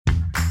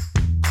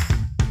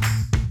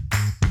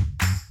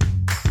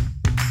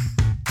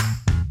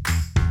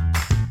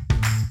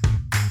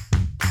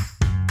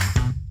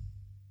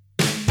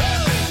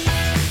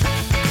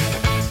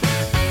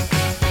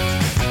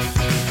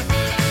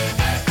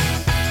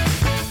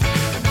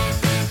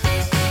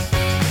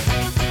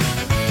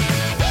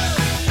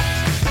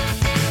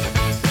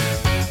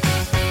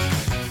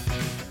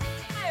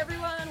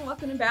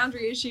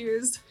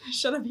issues.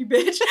 Shut up, you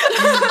bitch.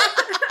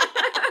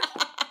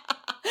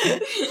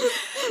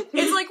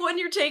 It's like when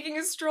you're taking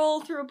a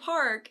stroll through a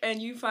park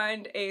and you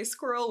find a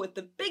squirrel with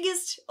the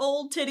biggest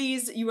old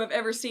titties you have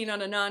ever seen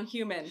on a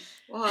non-human.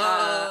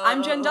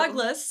 I'm Jen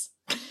Douglas.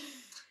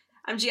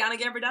 I'm Gianna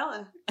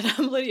Gambardella. And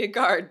I'm Lydia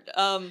Gard.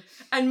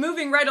 And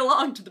moving right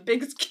along to the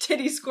biggest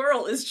titty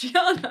squirrel is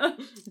Gianna.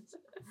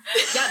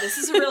 Yeah, this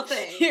is a real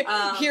thing.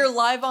 Here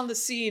live on the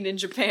scene in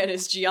Japan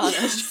is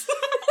Gianna.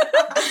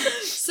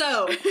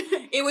 So,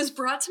 it was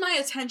brought to my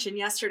attention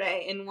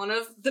yesterday in one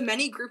of the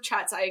many group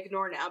chats I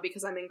ignore now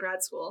because I'm in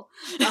grad school.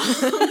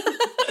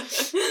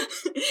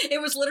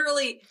 It was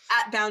literally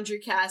at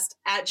BoundaryCast,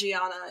 at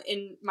Gianna,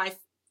 in my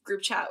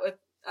group chat with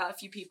a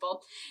few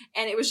people.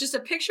 And it was just a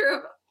picture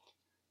of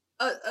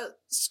a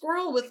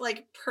squirrel with,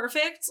 like,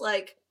 perfect,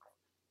 like,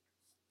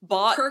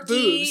 bought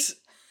perky, boobs.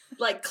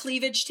 like,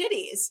 cleavage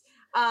titties.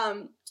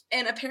 And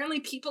apparently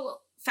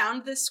people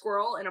found this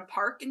squirrel in a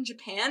park in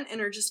Japan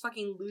and are just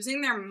fucking losing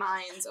their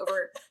minds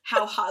over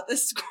how hot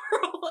this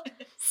squirrel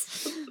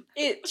is.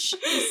 It's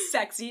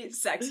sexy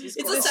squirrel. It's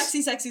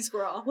a sexy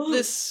squirrel.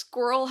 This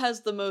squirrel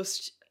has the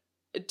most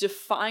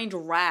defined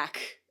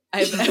rack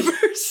I've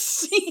ever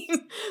seen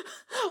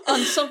on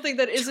something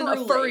that isn't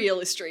a furry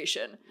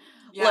illustration.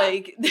 Yeah.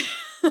 Like,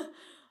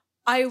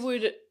 I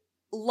would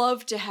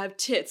love to have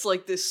tits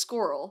like this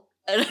squirrel.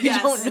 And I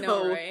don't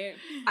know. Right?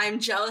 I'm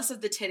jealous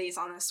of the titties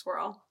on this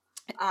squirrel.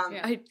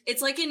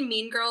 It's like in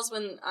Mean Girls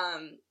when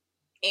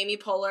Amy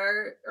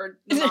Poehler or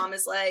the mom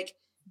is like,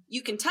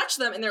 you can touch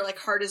them, and they're like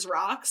hard as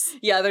rocks.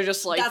 Yeah, they're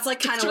just like, that's like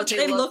kind of what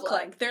they look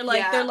like. They're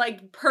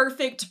like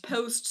perfect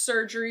post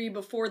surgery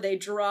before they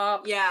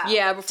drop.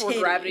 Yeah, before titties.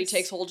 Gravity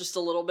takes hold just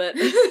a little bit.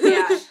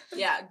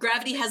 yeah.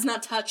 Gravity has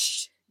not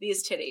touched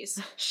these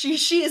titties.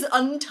 She is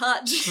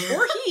untouched,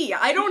 or he.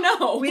 I don't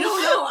know. We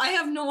don't know. I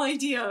have no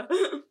idea.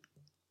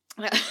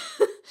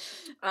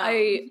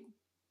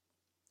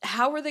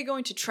 How are they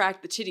going to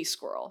track the titty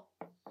squirrel?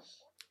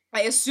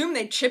 I assume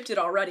they chipped it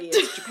already.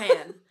 It's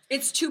Japan.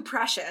 It's too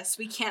precious.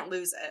 We can't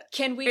lose it.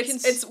 Can we?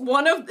 It's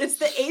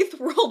the 8th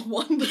world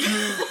wonder.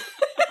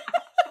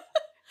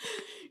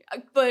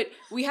 But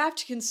we have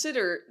to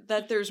consider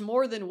that there's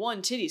more than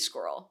one titty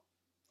squirrel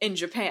in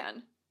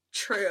Japan.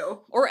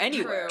 True. Or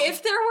anywhere. True.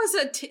 If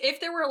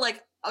there were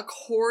like a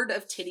horde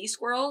of titty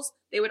squirrels,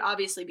 they would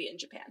obviously be in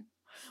Japan.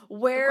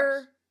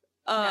 Where?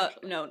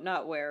 Naturally. No,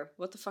 not where.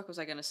 What the fuck was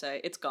I gonna say?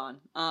 It's gone.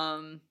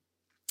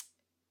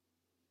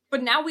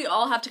 But now we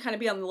all have to kind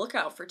of be on the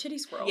lookout for titty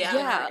squirrels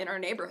in our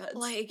neighborhoods.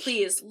 Like,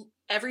 please,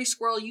 every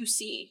squirrel you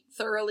see,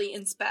 thoroughly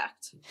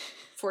inspect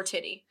for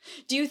titty.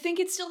 Do you think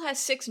it still has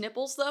 6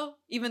 nipples though,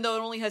 even though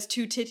it only has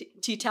 2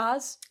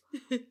 titas?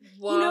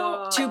 Whoa. You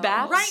know, 2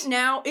 bats? right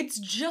now, it's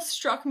just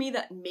struck me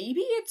that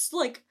maybe it's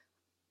like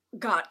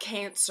got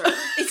cancer.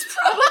 It's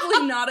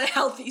probably not a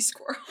healthy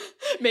squirrel.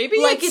 Maybe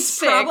like it's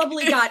sick.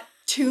 probably got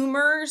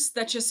tumors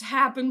that just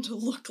happen to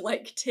look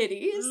like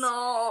titties.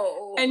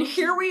 No. And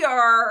here we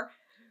are,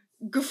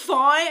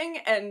 guffawing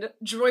and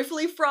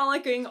joyfully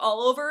frolicking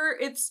all over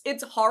its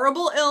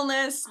horrible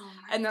illness,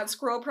 and that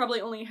squirrel probably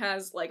only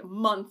has like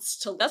months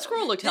to live. That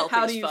squirrel looked healthy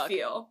How as do you fuck.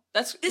 feel?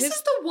 This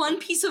is the one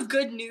piece of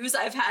good news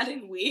I've had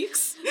in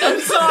weeks.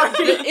 I'm sorry.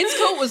 Its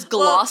coat was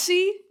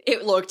glossy.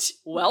 It looked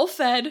well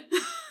fed.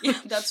 Yeah,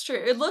 that's true.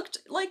 It looked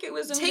like it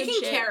was in Taken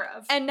good shape. care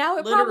of. And now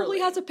it Literally. probably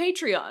has a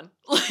Patreon.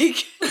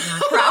 Like,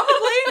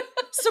 Probably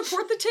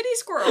support the titty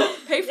squirrel.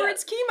 Pay for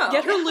its chemo.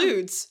 get her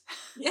lewds.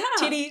 Yeah.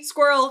 Titty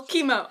squirrel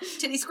chemo.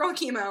 Titty squirrel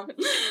chemo.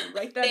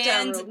 Write that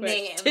down And real quick.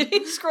 name.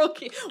 Titty scroll.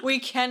 We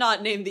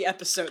cannot name the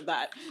episode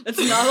that. That's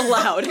not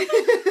allowed.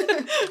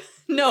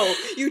 No,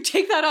 you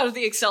take that out of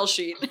the Excel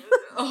sheet.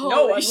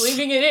 No, I'm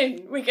leaving it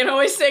in. We can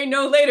always say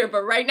no later,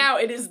 but right now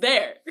it is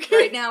there.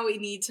 Right now we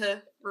need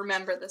to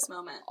remember this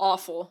moment.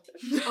 Awful.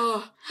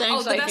 Oh,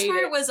 Thanks, the I best hate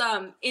part it. was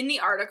in the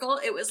article,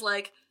 it was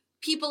like,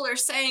 people are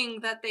saying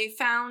that they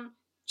found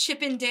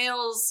Chip and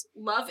Dale's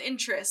love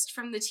interest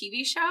from the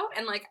TV show,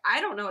 and like,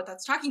 I don't know what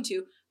that's talking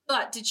to,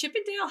 but did Chip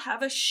and Dale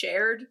have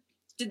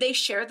did they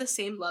share the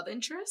same love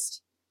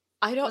interest?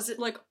 I don't. Was it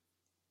Like,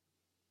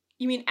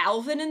 you mean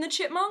Alvin and the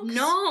Chipmunks?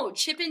 No,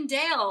 Chip and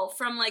Dale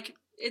from like,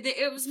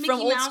 it was Mickey From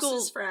old Mouse's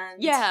school- friends.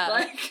 Yeah.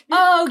 Like,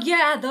 Oh,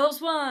 yeah,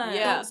 those ones.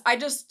 Yeah. I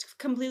just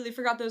completely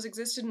forgot those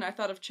existed, and I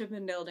thought of Chip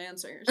and Dale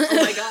dancers. oh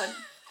my god.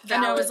 And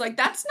I Valid. was like,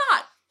 that's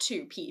not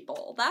 2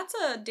 people. That's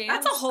a dance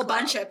That's a whole club.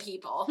 bunch of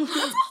people. That's a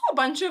whole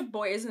bunch of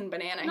boys in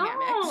banana No,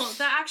 hammocks.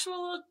 the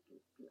actual,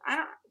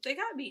 they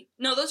gotta be.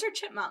 No, those are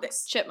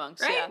chipmunks.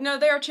 Chipmunks, Right? yeah. No,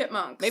 they are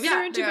chipmunks. Maybe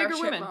they're into they are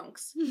bigger women.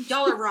 chipmunks.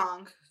 Y'all are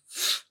wrong.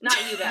 Not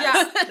you guys.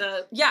 Yeah.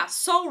 Yeah,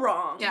 so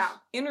wrong. Yeah.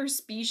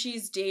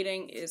 Interspecies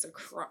dating is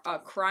a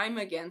crime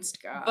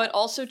against God. But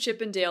also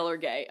Chip and Dale are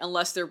gay,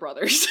 unless they're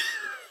brothers.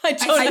 I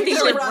think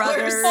they're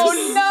brothers.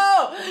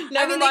 Oh no!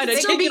 Never mind, they I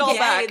can still take be it all gay.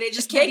 back. They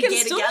just they can't can be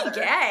gay still together. be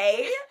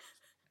gay.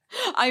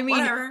 I mean,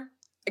 Whatever.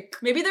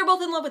 Maybe they're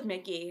both in love with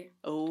Mickey.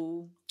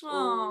 oh.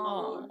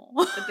 Aww.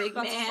 The big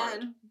That's man.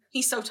 hard.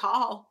 He's so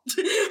tall.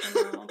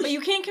 But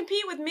you can't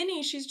compete with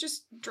Minnie. She's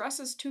just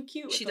dresses too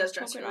cute. with She those does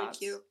dress polka really dots.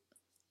 cute.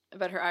 I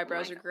bet her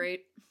eyebrows my are God.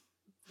 great.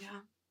 Yeah.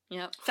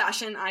 Yep.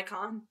 Fashion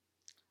icon.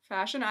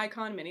 Fashion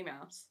icon Minnie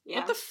Mouse. Yeah.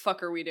 What the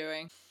fuck are we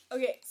doing?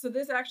 Okay, so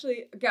this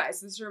actually,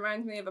 guys, this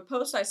reminds me of a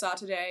post I saw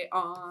today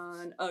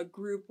on a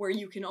group where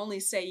you can only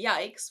say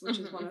yikes, which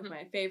is one of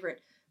my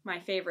favorite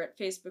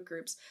Facebook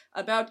groups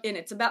and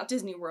it's about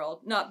Disney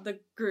World, not the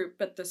group,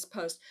 but this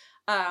post.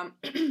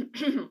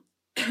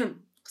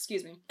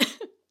 Excuse me.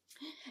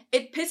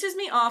 It pisses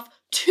me off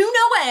to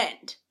no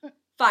end.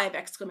 5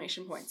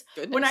 exclamation points.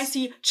 Goodness. When I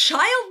see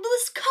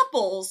childless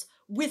couples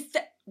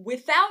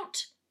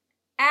without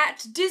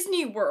at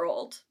Disney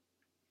World.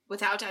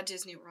 Without at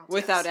Disney World.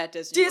 Without yes. at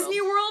Disney World.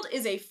 Disney World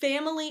is a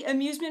family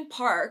amusement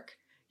park,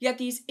 yet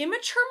these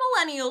immature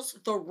millennials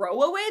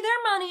throw away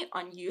their money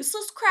on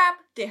useless crap.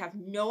 They have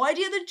no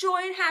idea the joy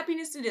and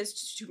happiness it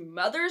is to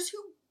mothers who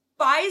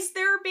buys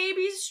their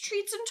babies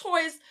treats and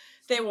toys.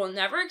 They will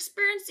never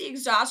experience the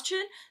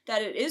exhaustion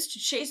that it is to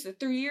chase a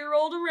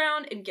 3-year-old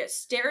around and get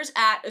stares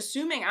at,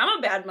 assuming I'm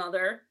a bad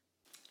mother.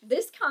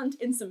 This cunt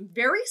in some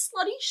very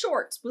slutty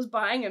shorts was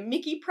buying a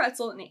Mickey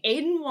pretzel and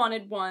Aiden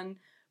wanted one,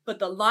 but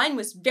the line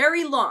was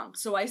very long,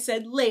 so I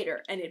said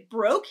later, and it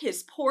broke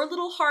his poor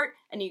little heart,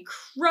 and he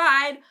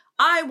cried.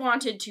 I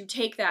wanted to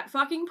take that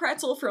fucking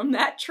pretzel from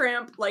that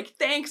tramp, like,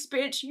 thanks,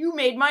 bitch, you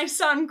made my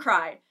son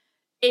cry.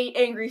 8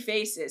 angry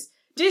faces.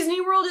 Disney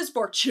World is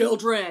for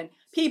children.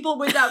 People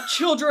without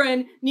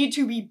children need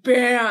to be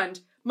banned.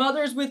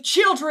 Mothers with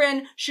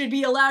children should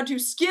be allowed to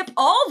skip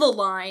all the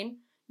line.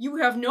 You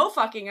have no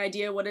fucking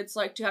idea what it's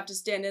like to have to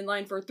stand in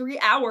line for 3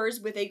 hours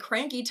with a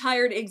cranky,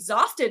 tired,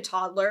 exhausted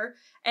toddler,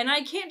 and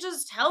I can't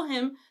just tell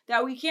him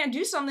that we can't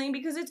do something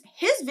because it's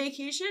his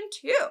vacation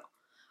too.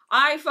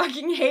 I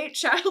fucking hate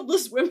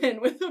childless women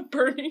with a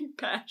burning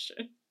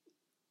passion.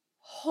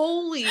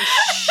 Holy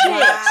shit.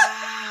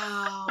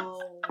 Wow.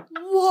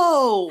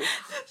 Whoa.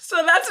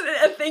 So that's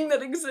a thing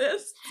that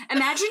exists.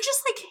 Imagine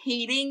just like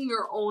hating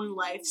your own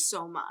life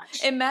so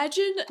much.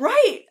 Imagine.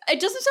 Right. It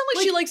doesn't sound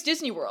like she likes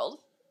Disney World.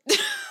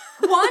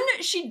 1,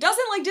 she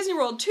doesn't like Disney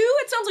World. 2,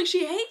 it sounds like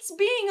she hates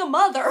being a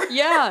mother.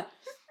 Yeah.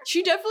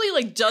 She definitely,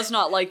 like, does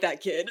not like that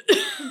kid.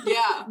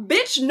 Yeah.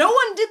 Bitch, no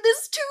one did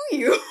this to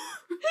you.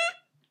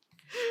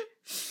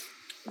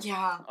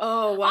 Yeah.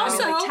 Oh, wow.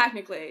 Also, like,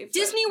 technically. But...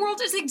 Disney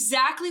World is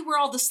exactly where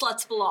all the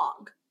sluts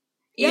belong.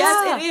 Yes,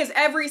 Yeah. it is.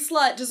 Every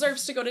slut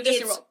deserves to go to Disney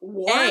It's World.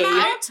 warm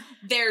out.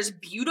 There's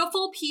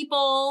beautiful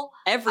people.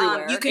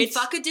 Everywhere. You can It's-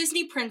 fuck a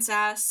Disney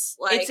princess.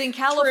 Like, it's in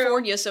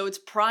California, so it's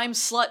prime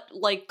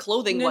slut-like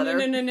clothing No. weather.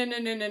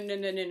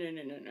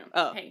 No.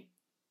 Oh. Hey,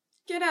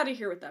 get out of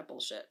here with that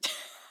bullshit.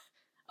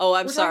 Oh,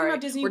 I'm We're talking sorry.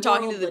 about Disney We're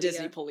talking World, to the Lydia.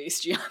 Disney police,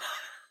 Gianna.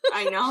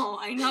 I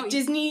know.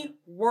 Disney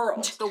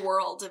World. The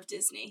world of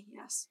Disney,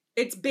 yes.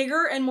 It's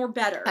bigger and more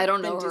better. I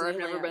don't know than her. I've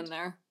never Disneyland. been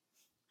there.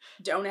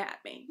 Don't at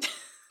me.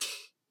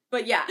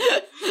 But yeah.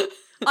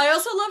 I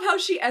also love how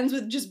she ends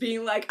with just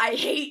being like, I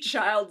hate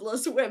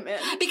childless women.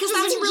 Because Just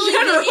that's in really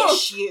general. the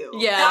issue.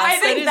 Yeah, I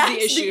that think is that's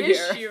the issue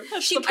here.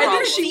 issue. She the put problem.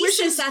 her She thesis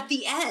wishes- at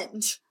the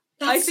end.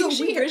 I That's think so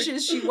she weird.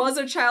 wishes she was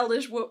a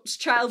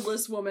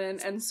childless woman,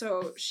 and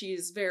so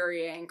she's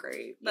very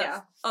angry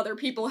that other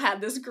people had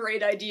this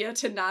great idea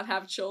to not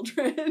have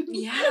children.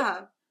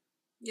 Yeah.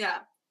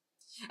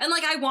 And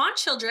like, I want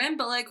children,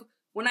 but like,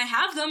 when I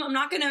have them, I'm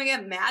not gonna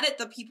get mad at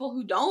the people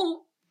who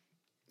don't,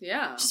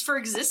 Yeah. just for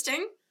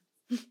existing.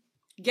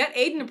 Get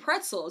Aiden a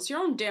pretzel. It's your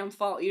own damn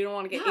fault you don't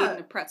want to get Yeah. Aiden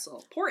a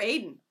pretzel. Poor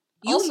Aiden.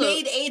 You Also-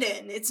 made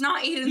Aiden. It's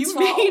not Aiden's You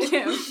fault. made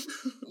him.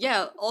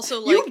 Yeah,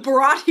 also, like... You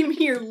brought him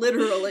here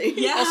literally.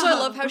 Yeah. Also, I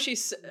love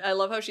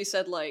how she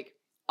said, like,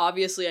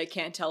 obviously I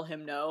can't tell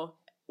him no,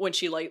 when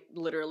she, like,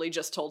 literally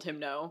just told him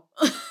no.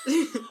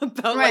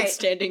 About, like, Right.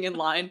 standing in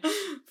line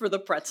for the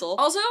pretzel.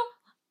 Also,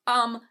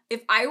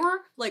 if I were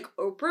like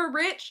Oprah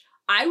rich,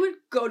 I would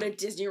go to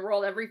Disney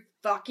World every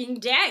fucking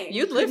day.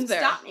 You'd You live couldn't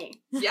there. Stop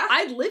me. Yeah.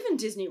 I'd live in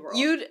Disney World.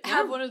 You'd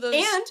have Yeah. one of those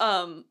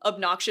And-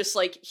 obnoxious,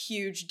 like,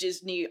 huge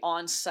Disney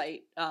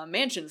on-site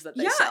mansions that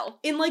they yeah, sell.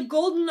 in like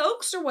Golden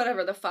Oaks or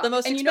whatever the fuck. The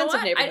most and you know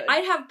expensive what? neighborhood.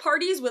 I'd have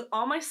parties with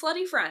all my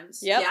slutty friends.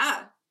 Yep.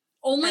 Yeah.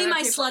 Only And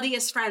my people-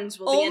 sluttiest friends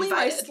will Only be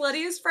my invited.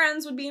 sluttiest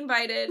friends would be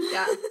invited.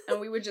 Yeah. And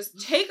we would just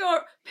paint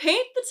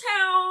the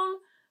town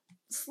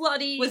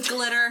slutty With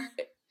glitter.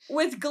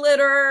 with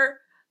glitter.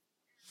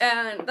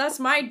 And that's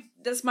my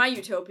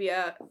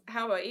utopia.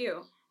 How about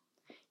you?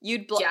 You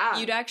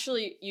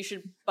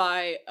should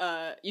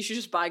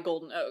just buy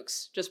Golden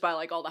Oaks. Just buy,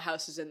 like, all the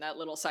houses in that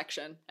little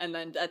section. And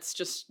then that's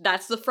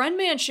the Friend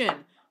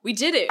Mansion. We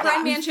did it.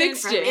 Friend We Mansion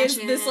fixed Friend it. is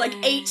this like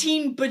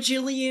 $18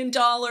 bajillion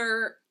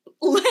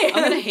land.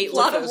 I'm gonna hate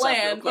plot of look those up real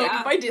land quick.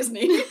 owned by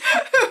Disney.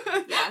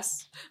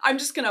 Yes. I'm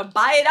just gonna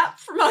buy it up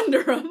from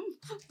under them.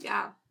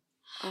 Yeah.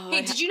 Oh,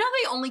 Hey, did you know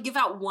they only give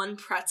out one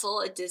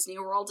pretzel at Disney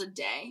World a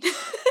day?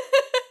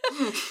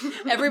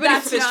 Everybody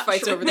That's fist not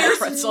fights true. over that There's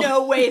pretzel.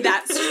 no way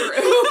that's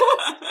true.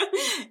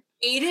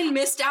 Aiden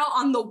missed out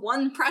on the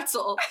one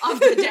pretzel of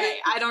the day.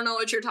 I don't know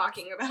what you're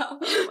talking about.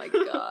 Oh my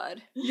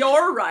god.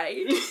 You're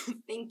right.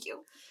 Thank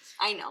you.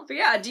 I know. But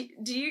yeah, do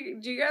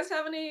you guys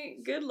have any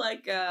good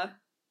like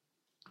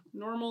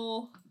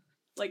normal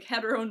like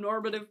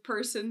heteronormative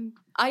person.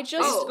 I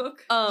just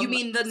you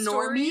mean the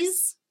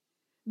normies?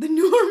 The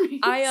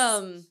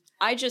normies.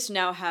 I just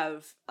now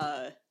have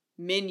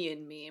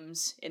Minion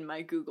memes in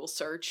my Google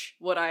search,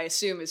 what I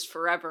assume is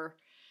forever.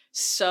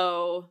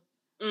 So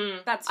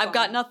that's I've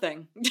got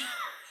nothing.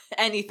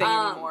 Anything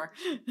anymore.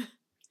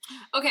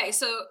 Okay,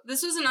 so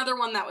this was another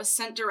one that was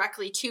sent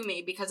directly to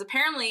me because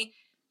apparently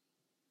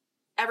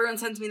everyone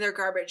sends me their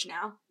garbage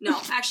now. No,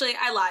 actually,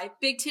 I lie.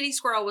 Big Titty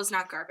Squirrel was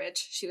not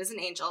garbage. She was an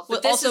angel.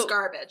 But this is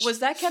garbage. Was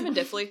that Kevin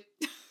Diffley?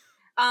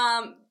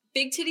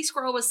 Big Titty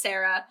Squirrel was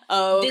Sarah.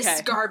 Oh, okay.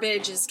 This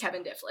garbage is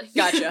Kevin Diffley.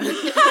 Gotcha.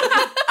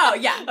 Oh,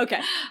 yeah.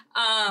 Okay.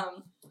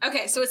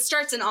 Okay, so it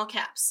starts in all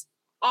caps.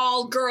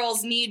 All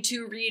girls need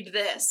to read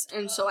this.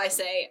 And so I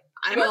say,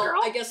 I'm a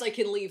girl. I guess I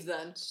can leave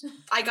then.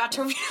 I got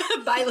to read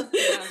by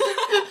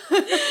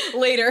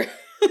later.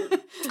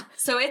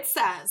 So it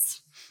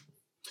says,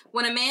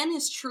 when a man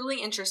is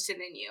truly interested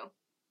in you,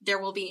 there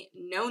will be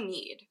no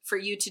need for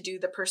you to do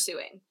the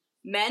pursuing.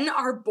 Men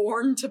are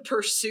born to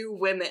pursue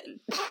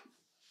women.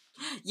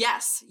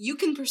 Yes, you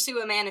can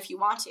pursue a man if you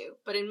want to,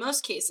 but in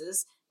most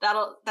cases,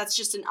 that's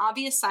just an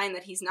obvious sign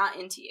that he's not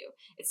into you.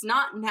 It's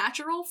not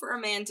natural for a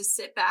man to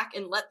sit back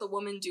and let the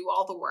woman do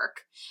all the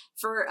work.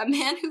 For a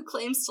man who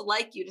claims to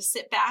like you to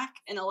sit back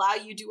and allow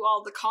you do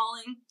all the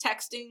calling,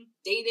 texting,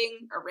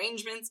 dating,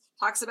 arrangements,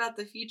 talks about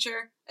the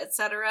future,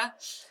 etc.,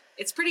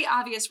 it's pretty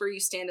obvious where you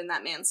stand in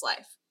that man's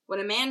life. When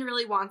a man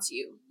really wants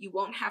you, you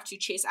won't have to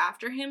chase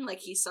after him like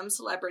he's some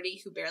celebrity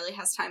who barely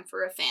has time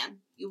for a fan.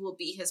 You will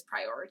be his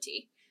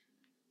priority.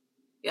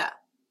 Yeah.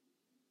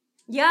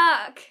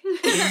 Yuck.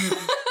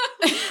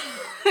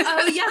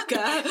 Oh,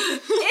 yucca.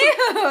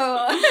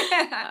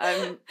 Ew.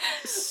 I'm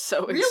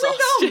so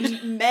exhausted. Really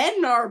though,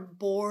 men are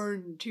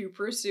born to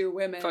pursue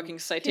women. Fucking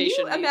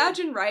citation. Can you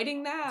imagine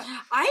writing that?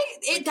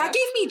 That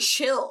gave me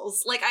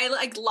chills. Like, I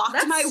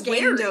locked my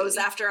windows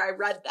after I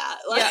read that.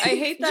 Like, yeah, I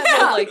hate that.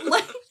 Yeah,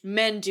 like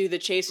men do the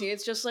chasing.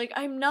 It's just like,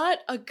 I'm not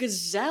a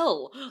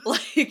gazelle.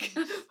 Like,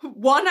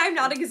 one, I'm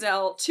not a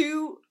gazelle.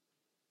 Two,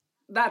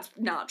 that's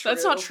not true.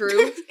 That's not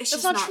true. It's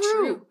just not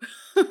true.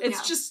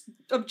 It's just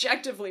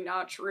objectively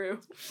not true.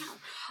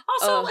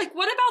 Also, like,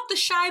 what about the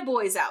shy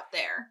boys out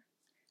there?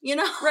 You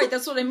know? Right,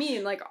 that's what I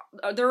mean. Like,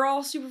 they're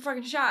all super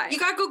fucking shy. You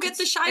gotta go get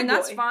the shy boy. And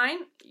that's fine.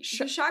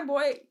 The shy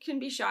boy can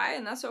be shy,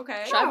 and that's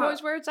okay. Shy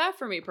boy's where it's at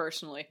for me,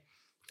 personally.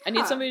 I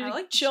need somebody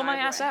to chill my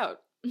ass out.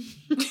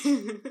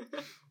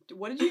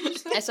 What did you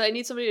just say? I said I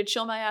need somebody to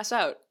chill my ass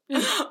out.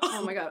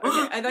 Oh my god.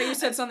 Okay, I thought you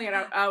said something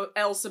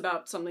else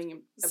about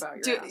something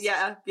about your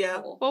ass. Yeah.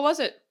 What was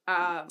it?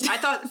 I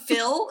thought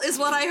Phil is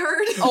what I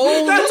heard.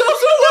 Oh, that's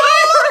also what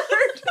I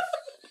heard!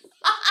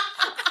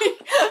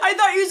 I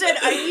thought you said,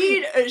 I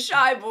need a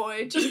shy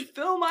boy to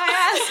fill my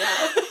ass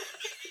out.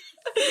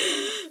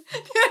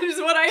 That is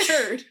what I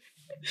heard.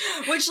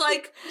 Which,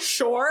 like,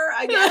 sure,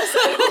 I guess.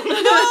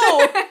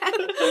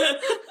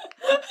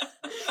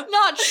 No!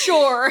 Not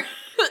sure.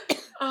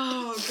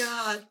 Oh,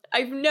 God.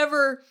 I've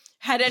never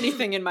had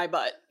anything in my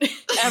butt.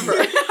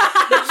 Ever.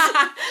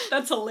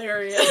 That's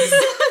hilarious.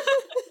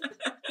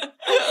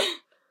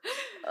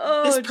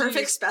 This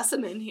perfect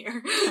specimen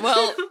here.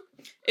 Well,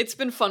 it's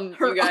been fun,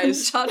 you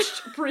guys.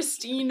 Untouched,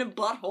 pristine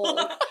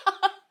butthole.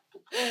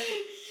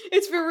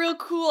 It's been real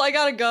cool. I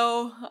gotta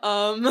go.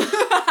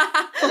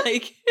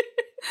 Like,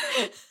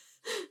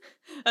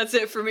 that's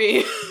it for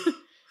me.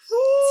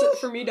 That's it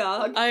for me,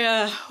 dog.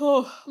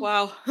 Oh,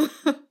 wow.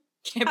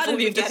 Can't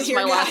believe this is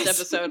my last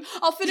episode.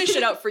 I'll finish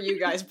it out for you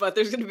guys, but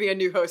there's gonna be a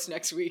new host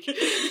next week.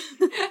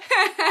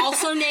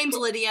 Also named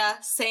Lydia,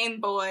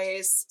 same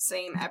boys,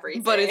 same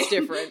everything. But it's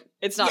different.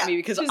 It's not me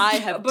because I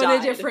have but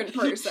died. A different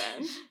person.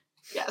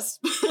 Yes.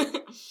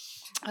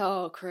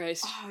 Oh,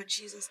 Christ. Oh,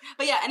 Jesus.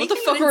 But yeah, anything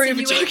what the fuck are we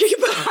even talking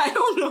about? I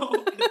don't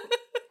know.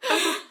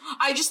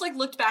 I just, like,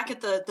 looked back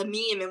at the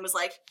meme and was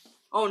like,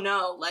 oh,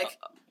 no. Like,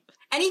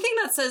 anything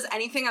that says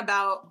anything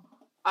about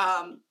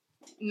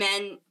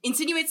men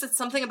insinuates that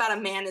something about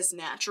a man is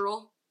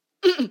natural.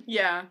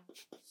 Yeah.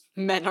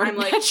 Men are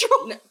like,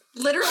 natural.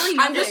 Literally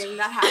nothing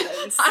that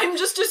happens. I'm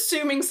just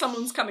assuming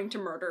someone's coming to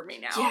murder me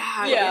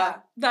now. Yeah.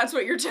 That's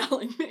what you're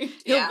telling me.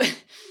 Yeah.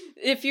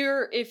 If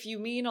you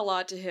mean a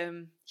lot to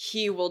him,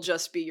 he will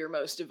just be your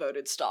most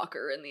devoted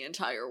stalker in the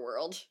entire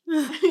world.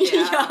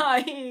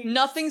 Yeah.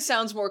 Nothing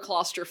sounds more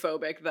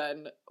claustrophobic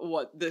than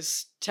what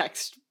this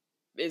text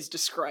is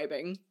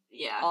describing.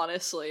 Yeah.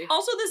 Honestly.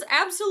 Also, this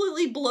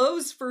absolutely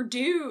blows for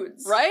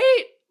dudes.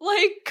 Right?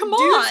 Like, come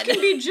on. Dudes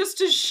can be just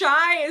as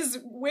shy as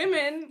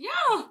women.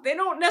 Yeah. They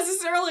don't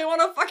necessarily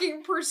want to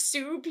fucking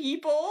pursue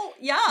people.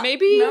 Yeah.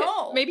 Maybe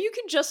you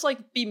can just,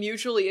 like, be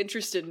mutually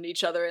interested in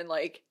each other and,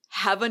 like,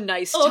 have a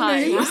nice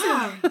time.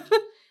 Yeah.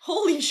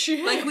 Holy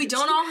shit. Like, we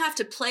don't all have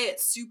to play it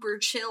super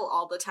chill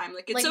all the time.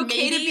 Like, it's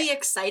okay to be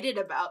excited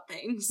about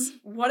things.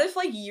 What if,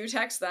 like, you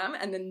text them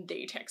and then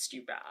they text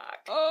you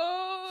back?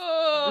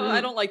 Oh,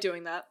 I don't like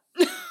doing that.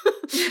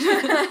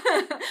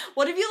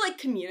 What if you, like,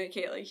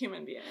 communicate like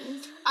human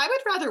beings? I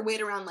would rather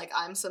wait around like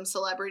I'm some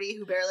celebrity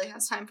who barely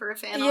has time for a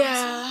fan.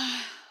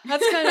 Yeah.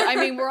 That's kind of, I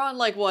mean, we're on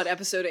like what,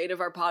 episode 8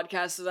 of our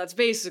podcast, so that's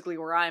basically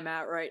where I'm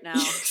at right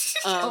now.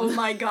 Oh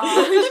my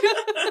god.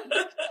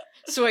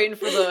 Just waiting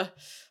for the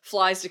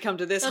flies to come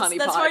to this honeypot.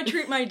 That's how I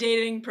treat my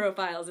dating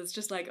profiles. It's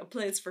just like a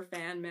place for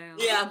fan mail.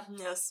 Yeah,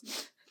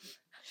 yes.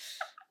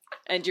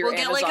 And your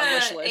Amazon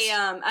wish list.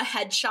 A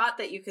headshot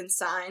that you can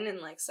sign and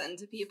like send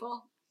to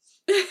people.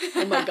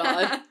 Oh my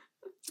god.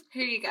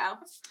 Here you go.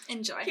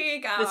 Enjoy. Here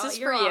you go. This is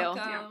You're for you.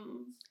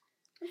 welcome.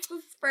 This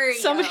is for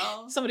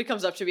you. Somebody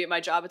comes up to me at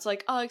my job. It's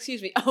like, oh,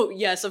 excuse me. Oh,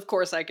 yes, of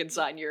course I can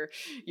sign your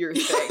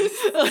thing.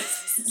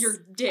 Your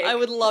dick. I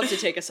would love to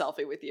take a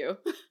selfie with you.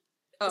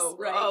 Oh,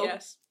 right,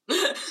 yes.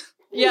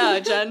 Yeah,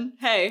 Jen.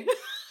 Hey.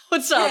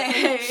 What's up?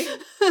 Hey.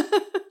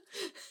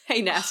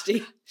 Hey,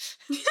 nasty.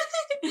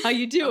 How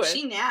you doing? Oh,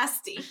 she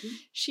nasty.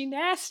 She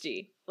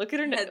nasty. Look at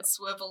her head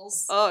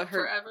swivels. Oh,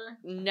 her forever.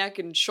 Neck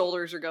and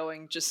shoulders are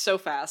going just so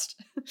fast.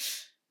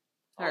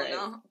 All right.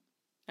 No.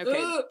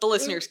 Okay, the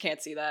listeners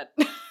can't see that.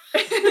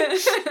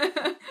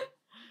 Oh,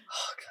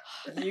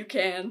 God. You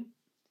can.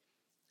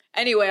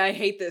 Anyway, I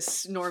hate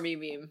this normie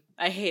meme.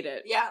 I hate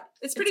it. Yeah,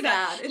 it's pretty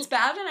bad. It's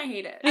bad and I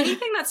hate it.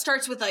 Anything that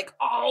starts with like,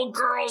 all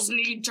girls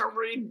need to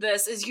read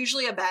this is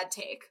usually a bad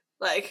take.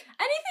 Like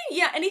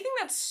anything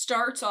that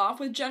starts off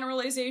with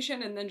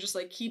generalization and then just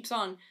like keeps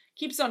on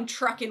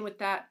trucking with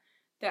that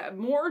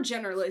more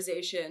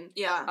generalization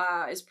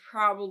is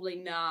probably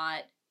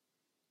not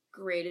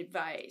great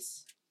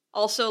advice.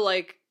 Also,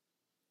 like,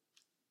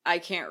 I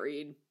can't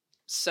read,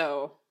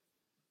 so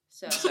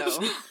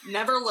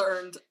never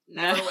learned,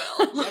 never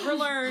will. Never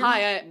learned.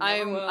 Hi,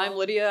 I'm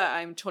Lydia.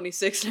 I'm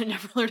 26 and I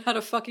never learned how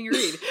to fucking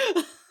read.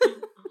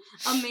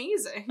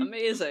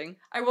 Amazing.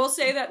 I will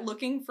say that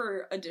looking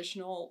for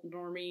additional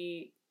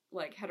normie,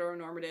 like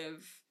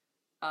heteronormative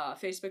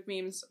Facebook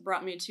memes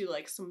brought me to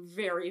like some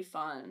very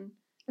fun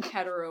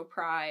hetero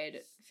pride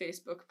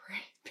Facebook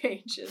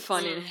pages.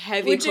 Fun and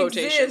heavy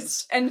quotations.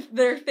 Exist, and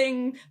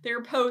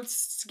their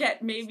posts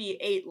get maybe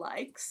 8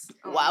 likes.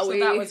 Wow. So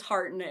that was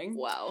heartening.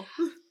 Wow.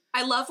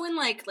 I love when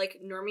like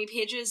normie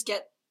pages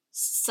get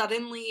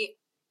suddenly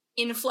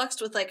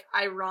influxed with like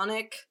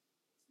ironic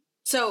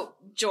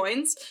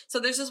joins. So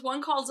there's this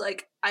one called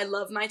like I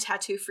love my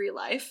tattoo-free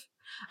life.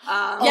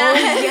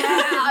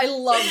 I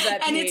love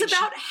that page. And it's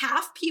about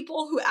half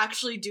people who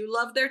actually do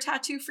love their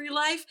tattoo-free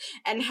life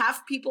and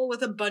half people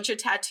with a bunch of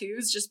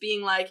tattoos just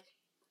being like,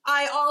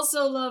 I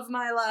also love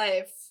my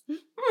life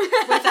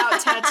without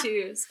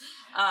tattoos.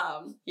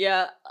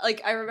 Yeah,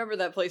 like I remember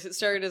that place. It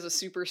started as a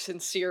super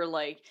sincere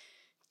like,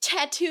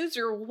 tattoos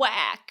are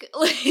whack.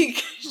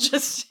 Like,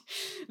 just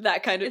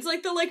that kind of... It's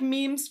like the, like,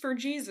 memes for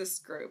Jesus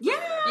group. Yeah!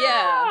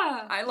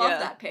 I love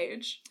that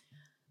page.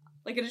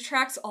 Like, it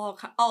attracts all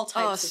types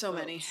of so folks.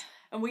 many.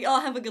 And we all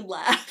have a good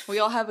laugh. We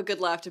all have a good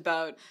laugh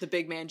about the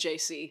big man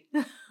JC.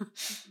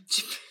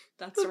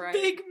 That's right.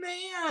 Big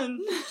man.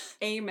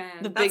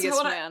 Amen. The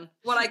biggest man.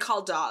 What I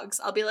call dogs.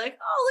 I'll be like,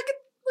 oh, look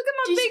at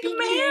my big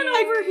man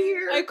over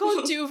here. I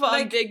call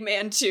Duvon Big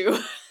Man, too.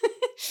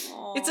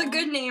 It's a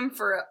good name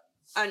for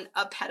a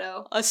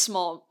pedo. A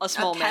small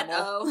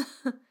mammal.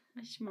 A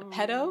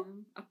pedo?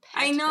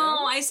 I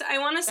know. I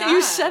want to say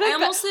you said it. I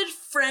almost said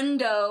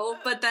friendo,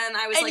 but then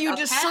I was and like, you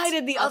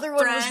decided the other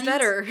one was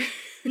better.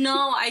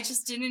 No, I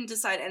just didn't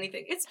decide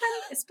anything. It's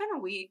been a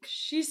week.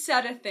 She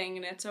said a thing,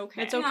 and it's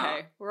okay. It's okay. No,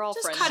 we're all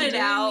just friends. Cut it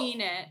out. She didn't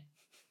mean it.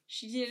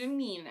 She didn't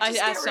mean it. I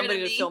asked somebody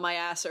to fill my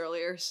ass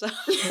earlier, so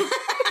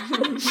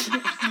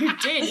you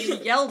did. You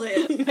yelled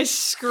it. I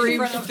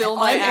screamed, "Fill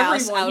my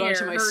ass!" out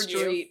onto my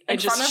street in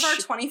front of our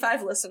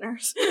 25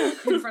 listeners.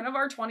 In front of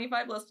our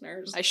 25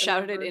 listeners, I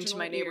shouted it into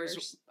my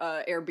neighbor's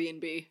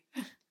Airbnb.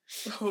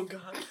 Oh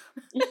god.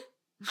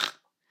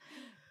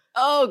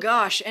 Oh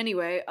gosh.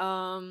 Anyway,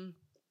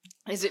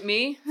 is it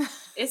me?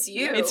 It's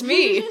you. It's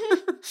me.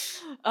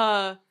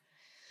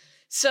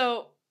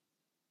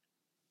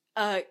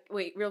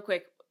 Wait, real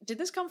quick. Did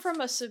this come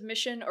from a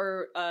submission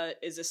or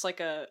is this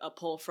like a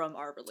pull from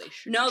our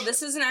relationship? No,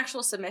 this is an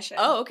actual submission.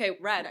 Oh, okay,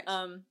 rad.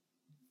 Nice.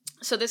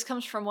 So this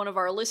comes from one of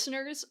our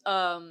listeners.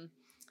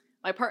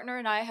 My partner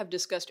and I have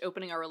discussed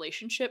opening our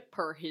relationship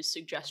per his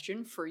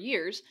suggestion for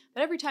years,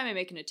 but every time I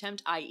make an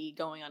attempt, i.e.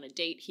 going on a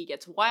date, he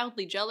gets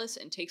wildly jealous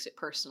and takes it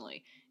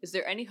personally. Is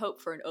there any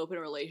hope for an open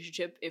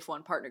relationship if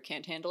one partner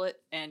can't handle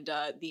it? And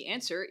the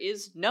answer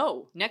is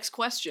no. Next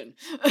question.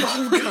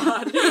 Oh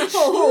god.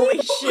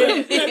 Holy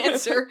shit. The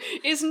answer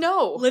is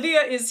no.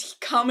 Lydia is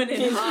coming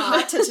in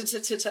hot.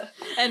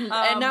 And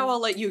now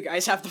I'll let you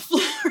guys have the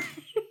floor.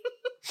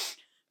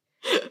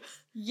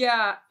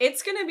 Yeah,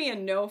 it's gonna be a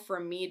no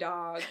from me,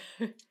 dog.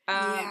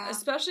 Yeah.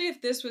 Especially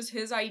if this was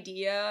his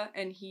idea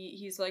and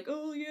he's like,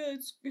 oh yeah,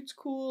 it's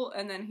cool,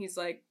 and then he's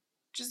like,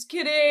 just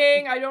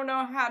kidding, I don't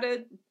know how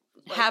to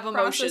have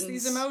process emotions.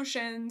 These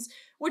emotions.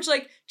 Which,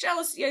 like,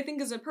 jealousy I think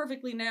is a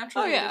perfectly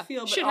natural way to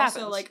feel, but shit also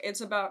happens. like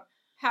it's about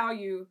how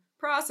you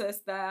process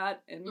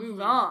that and move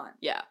on.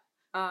 Yeah.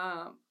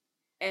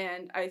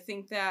 And I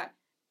think that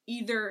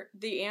either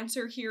the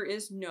answer here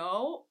is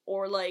no,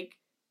 or like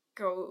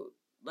go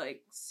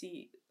like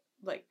see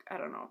like, I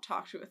don't know,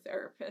 talk to a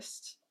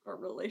therapist or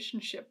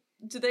relationship.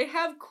 Do they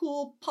have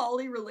cool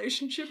poly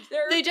relationship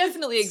therapists? They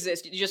definitely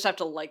exist. You just have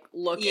to like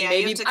look Yeah, and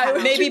maybe you have to kind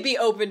of- maybe be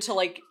open to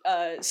like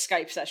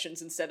Skype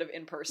sessions instead of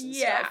in-person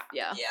stuff.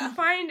 Yeah. Yeah.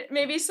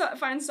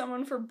 Find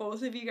someone for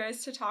both of you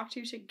guys to talk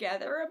to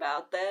together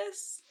about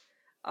this.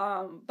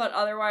 But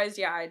otherwise,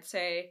 yeah, I'd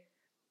say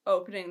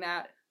opening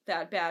that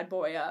bad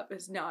boy up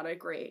is not a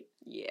great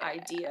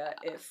idea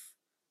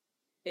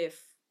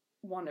if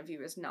one of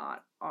you is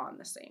not on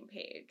the same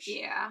page.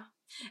 Yeah.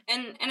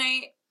 And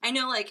I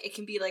know, like, it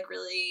can be, like,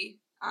 really,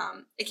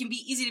 it can be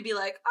easy to be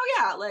like, oh,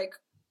 yeah, like,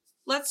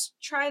 let's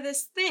try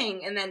this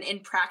thing. And then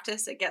in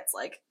practice, it gets,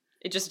 like,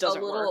 It just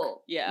doesn't a work.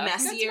 little Yeah.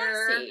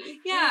 messier. That's messy.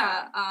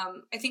 Yeah.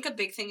 I think a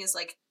big thing is,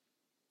 like,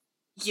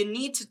 you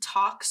need to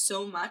talk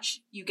so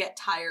much, you get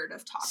tired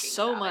of talking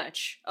So about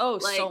much. Oh,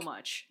 so Like,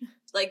 much. it.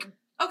 Like,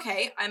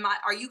 okay,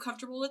 are you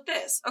comfortable with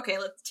this? Okay,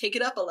 let's take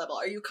it up a level.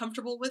 Are you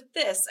comfortable with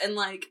this? And,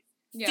 like,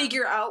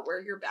 figure out where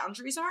your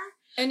boundaries are.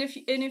 And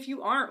if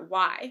you aren't,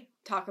 why?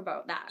 Talk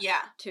about that.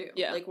 Yeah. Too.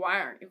 Yeah. Like,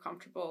 why aren't you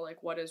comfortable?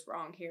 Like, what is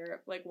wrong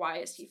here? Like, why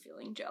is he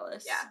feeling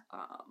jealous? Yeah.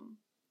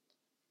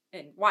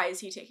 And why is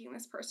he taking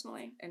this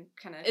personally? And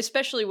kind of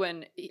Especially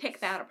when pick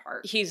that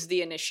apart. he's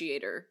the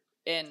initiator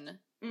in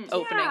Mm.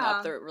 opening Yeah.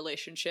 up the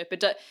relationship.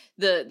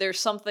 There's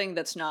something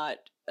that's not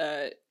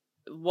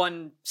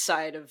one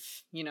side of,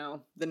 you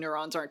know, the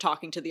neurons aren't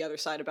talking to the other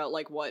side about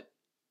like what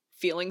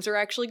feelings are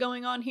actually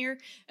going on here,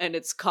 and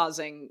it's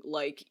causing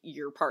like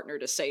your partner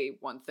to say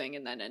one thing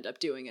and then end up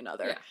doing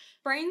another. Yeah.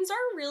 Brains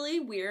are really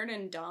weird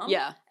and dumb.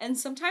 Yeah. And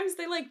sometimes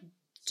they like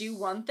do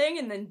one thing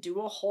and then do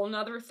a whole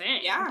nother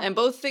thing. Yeah. And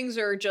both things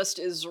are just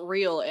as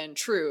real and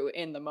true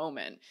in the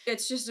moment.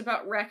 It's just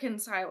about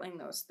reconciling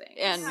those things.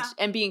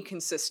 And being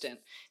consistent,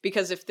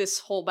 because if this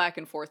whole back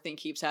and forth thing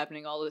keeps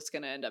happening, all that's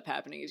going to end up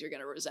happening is you're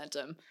going to resent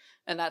him,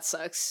 and that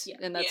sucks. Yeah.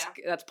 And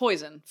that's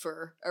poison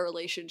for a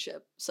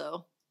relationship.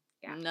 So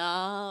Yeah.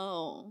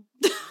 no.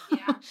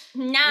 Yeah.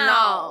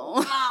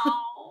 No.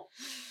 No.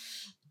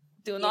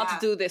 Do not Yeah.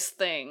 do this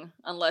thing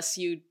unless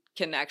you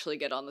can actually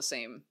get on the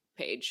same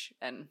page.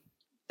 And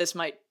this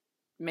might,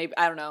 maybe,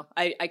 I don't know.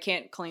 I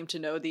can't claim to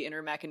know the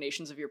inner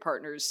machinations of your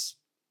partner's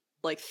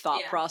like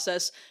thought Yeah.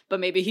 process,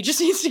 but maybe he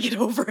just needs to get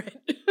over it.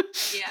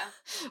 Yeah.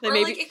 Like, Or,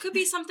 maybe, like, it could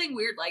be something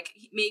weird, like,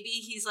 maybe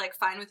he's, like,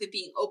 fine with it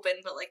being open,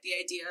 but, like, the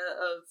idea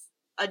of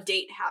a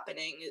date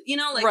happening, you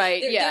know, like,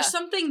 Right, yeah. there's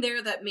something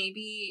there that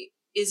maybe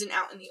isn't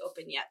out in the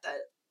open yet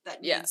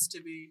that Yeah. needs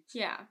to be.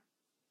 Yeah.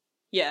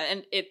 yeah,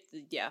 and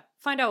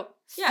find out.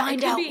 Yeah,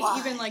 find it could out be why.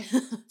 even like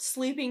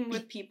sleeping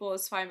with people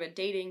is fine, but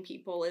dating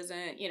people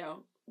isn't, you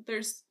know,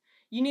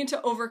 you need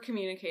to over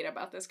communicate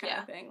about this kind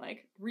of thing.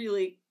 Like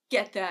really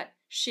get that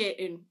shit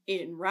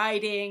in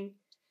writing,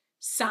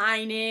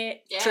 sign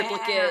it, Yeah.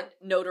 triplicate,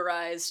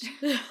 notarized.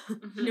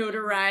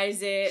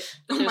 notarize it.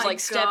 Oh There's my like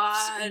steps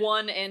God.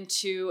 1 and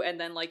 2, and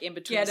then like in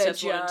between Get a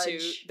steps 1 and 2.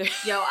 judge.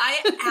 Yo,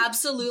 I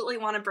absolutely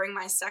want to bring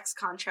my sex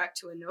contract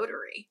to a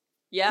notary.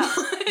 Yeah,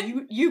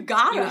 You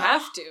gotta. you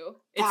have to.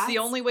 It's the That's-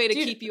 only way to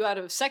Dude, keep you out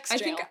of sex I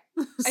jail.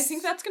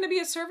 think that's gonna be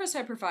a service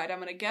I provide. I'm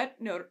gonna get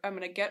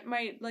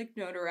my like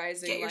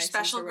notarizing Get your license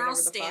special or girl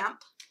whatever the fuck. stamp.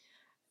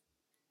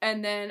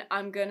 And then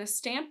I'm gonna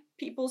stamp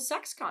people's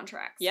sex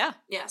contracts. Yeah,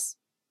 Yes.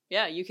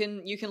 yeah. You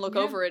can look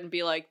Yeah. over it and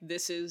be like,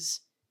 "This is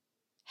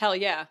hell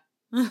yeah."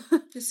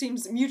 This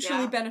seems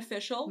mutually Yeah.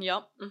 beneficial.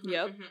 Yep. Mhm,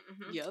 Yep. mhm,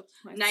 mhm. Yep.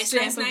 My Nice,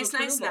 stamp nice, of nice,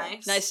 nice, approval.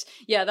 nice. Nice.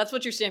 Yeah, that's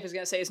what your stamp is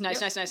gonna say. Is nice,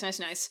 Yep. nice, nice, nice,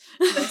 nice.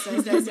 Nice,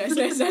 nice, nice,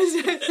 nice, nice,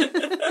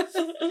 nice.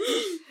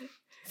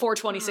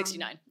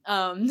 42069.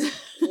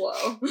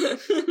 Whoa.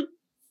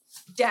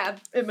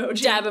 Dab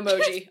emoji. Dab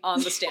emoji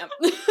on the stamp.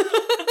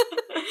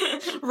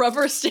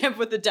 Rubber stamp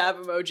with the dab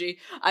emoji.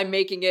 I'm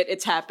making it.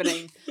 It's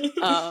happening.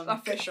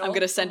 Official. I'm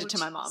gonna send it to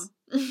Oh, my mom.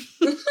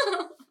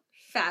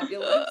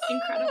 Fabulous.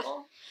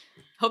 Incredible.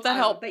 Hope that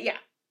helped. But yeah,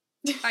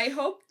 I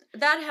hope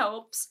that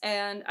helps,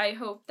 and I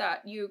hope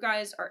that you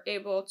guys are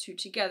able to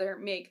together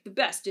make the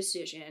best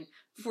decision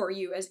for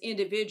you as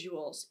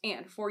individuals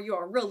and for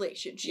your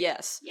relationship.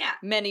 Yes. Yeah.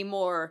 Many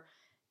more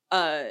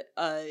time.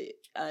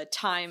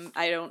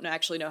 I don't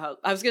actually know how.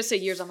 I was gonna say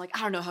years. I'm like,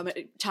 I don't know how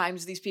many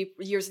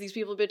years these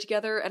people have been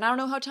together, and I don't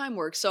know how time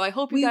works. So I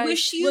hope you We guys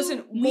wish you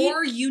listen,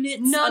 more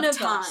units none of of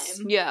time.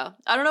 us. Yeah,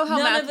 I don't know how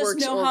None math of us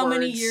works know or how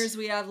many words. years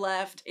we have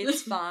left.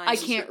 It's fine. I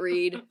can't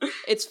read.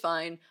 It's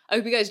fine. I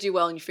hope you guys do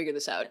well and you figure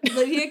this out.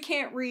 Lydia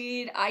can't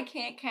read. I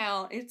can't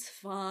count. It's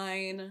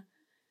fine.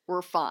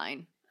 We're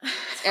fine.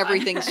 It's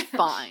Everything's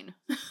fine.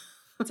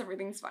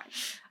 Everything's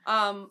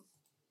fine.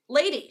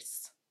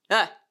 Ladies,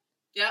 Ah,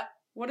 Yep.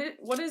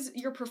 what is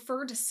your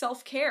preferred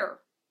self-care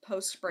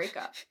post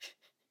breakup?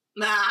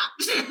 Nah.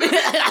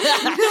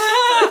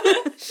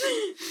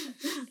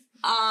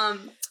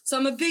 So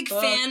I'm a big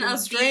fan of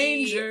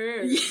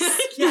strangers.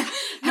 yeah.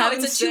 No,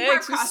 Having it's a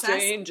two-part sex with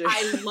process. strangers.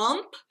 I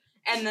lump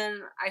and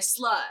then I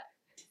slut.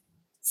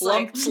 It's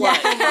Lump, like,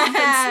 slut. lump and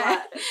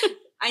slut.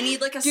 I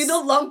need like a Do the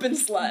lump and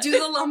slut. do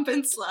the lump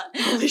and slut.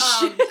 Holy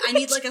shit. I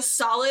need like a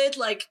solid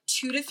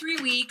 2 to 3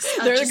 weeks.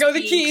 Of There just go the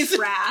being keys.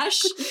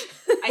 Trash.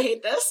 I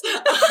hate this.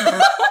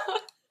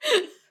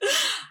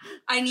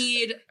 I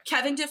need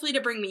Kevin Diffley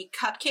to bring me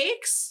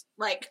cupcakes,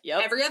 like,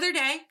 every other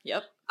day.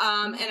 Yep.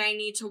 And I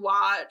need to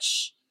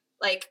watch,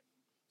 like,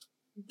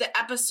 the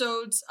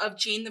episodes of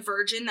Jane the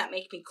Virgin that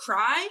make me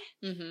cry.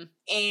 Mm-hmm.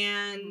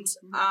 And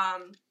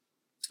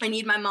I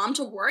need my mom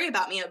to worry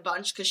about me a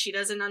bunch because she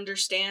doesn't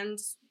understand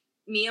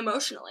me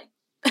emotionally.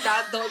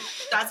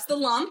 That's the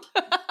lump.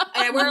 And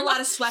I wear a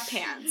lot of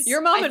sweatpants.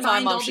 Your mom and my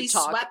mom should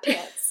talk.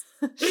 Sweatpants.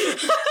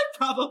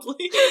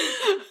 Probably.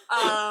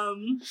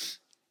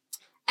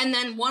 And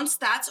then once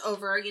that's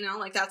over, you know,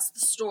 like, that's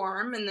the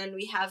storm, and then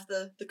we have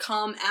the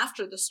calm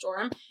after the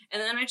storm,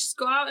 and then I just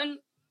go out and,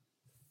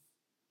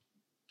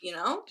 you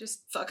know,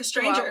 just fuck a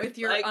stranger go out with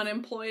your like,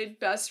 unemployed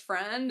best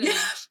friend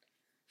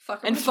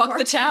and fuck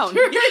the town.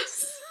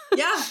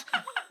 Yeah.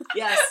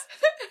 Yes.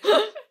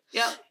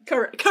 Yep.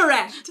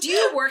 Correct. Do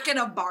you work at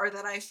a bar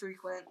that I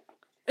frequent?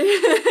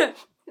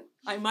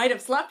 I might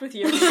have slept with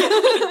you.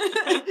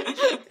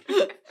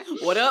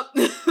 What up?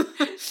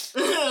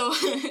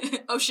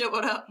 Oh shit,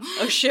 what up?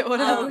 Oh shit, what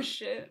up? Oh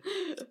shit.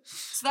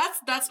 So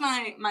that's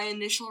my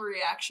initial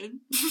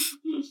reaction.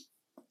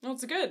 No,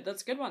 it's good.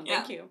 That's a good one.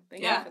 Thank you.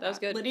 Thank you for that was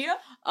good. Lydia,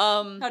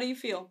 how do you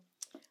feel?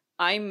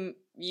 I'm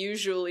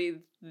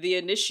usually the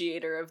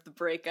initiator of the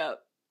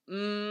breakup.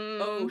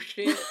 Oh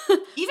shit.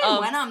 Even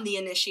when I'm the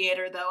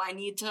initiator, though, I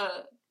need to.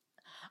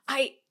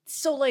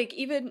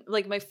 Even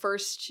my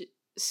first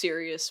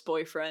serious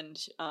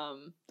boyfriend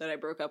that I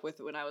broke up with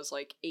when I was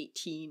like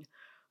 18,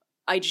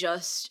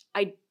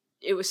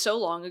 it was so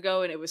long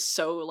ago, and it was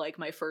so like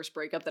my first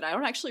breakup that I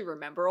don't actually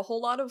remember a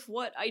whole lot of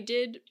what I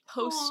did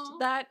post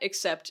that,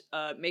 except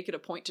make it a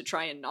point to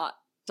try and not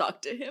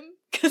talk to him,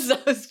 because I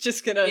was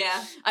just gonna.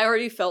 Yeah. I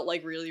already felt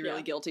like really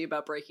guilty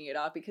about breaking it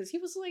off, because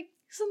he's a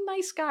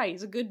nice guy,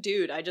 he's a good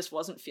dude. I just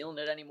wasn't feeling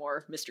it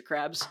anymore, Mr.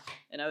 Krabs,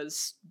 and I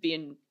was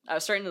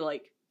starting to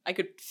I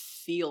could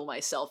feel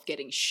myself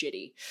getting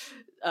shitty,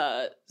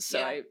 so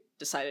I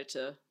decided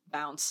to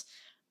bounce.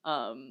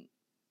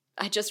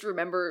 I just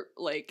remember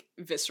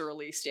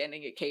viscerally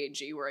standing at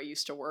K&G where I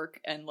used to work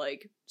and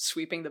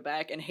sweeping the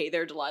back, and Hey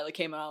There Delilah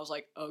came and I was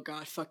like, oh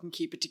god, fucking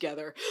keep it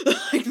together,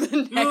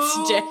 the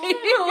next day.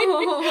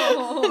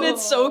 And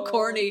it's so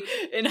corny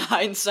in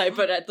hindsight,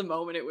 but at the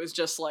moment it was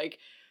just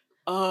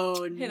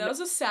oh hey, that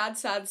was a sad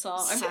song. I'm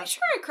Sad. pretty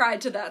sure I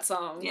cried to that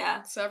song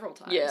several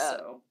times. Yeah.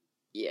 So.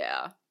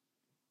 Yeah.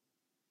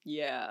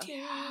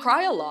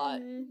 Cry a lot.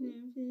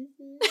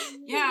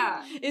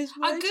 Yeah. Is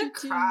a good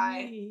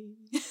cry.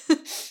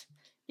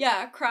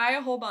 Yeah, cry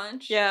a whole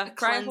bunch. Yeah,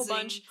 cry a whole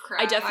bunch.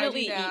 Cry. I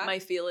definitely I do that. eat my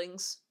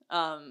feelings.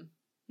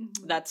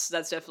 That's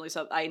definitely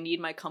something. I need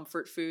my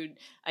comfort food.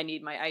 I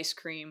need my ice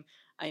cream.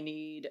 I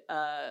need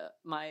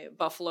my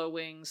buffalo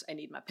wings. I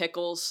need my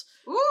pickles.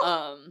 Ooh.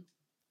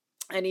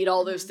 I need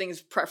all those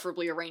things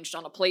preferably arranged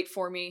on a plate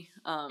for me.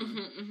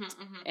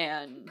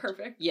 And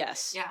Perfect.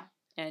 yes. Yeah.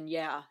 And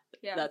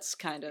that's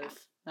kind of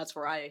that's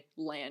where I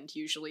land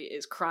usually,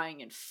 is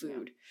crying and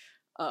food.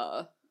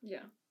 Yeah.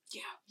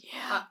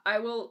 I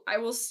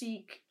will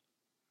seek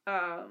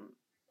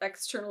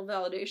external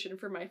validation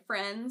for my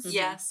friends.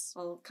 Yes.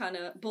 I'll kind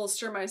of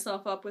bolster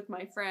myself up with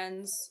my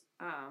friends.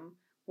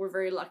 We're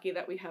very lucky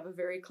that we have a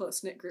very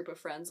close-knit group of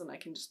friends, and I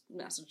can just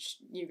message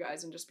you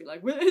guys and just be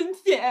like,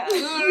 yeah.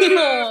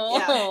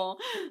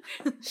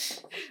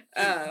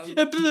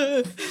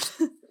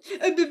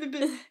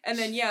 And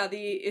then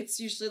it's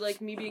usually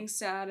me being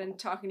sad and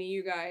talking to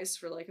you guys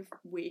for a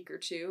week or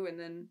two, and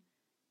then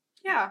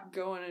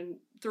going and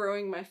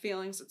throwing my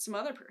feelings at some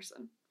other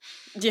person.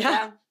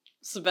 Yeah.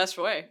 It's the best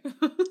way.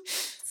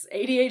 It's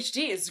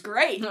ADHD is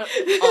great.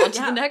 On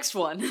to the next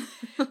one.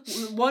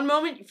 One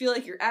moment you feel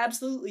like you're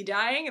absolutely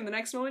dying, and the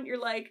next moment you're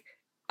like,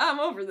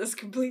 I'm over this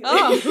completely.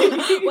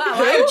 Oh, wow,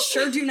 I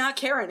sure do not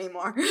care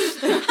anymore.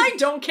 I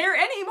don't care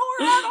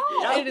anymore at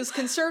all. It is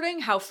concerning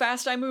how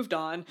fast I moved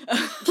on.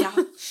 Yeah.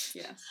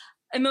 Yes.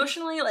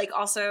 Emotionally,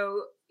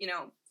 also,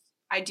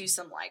 I do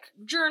some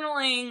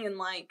journaling and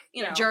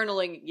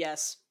journaling,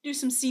 yes. Do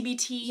some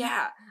CBT.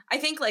 Yeah. I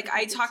think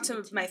I talked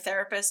to my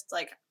therapist,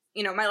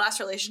 my last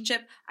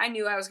relationship, I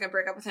knew I was going to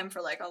break up with him for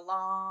a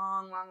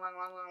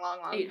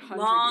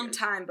long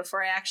time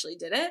before I actually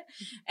did it.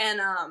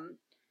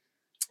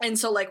 And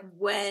so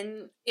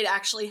when it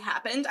actually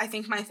happened, I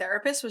think my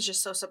therapist was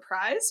just so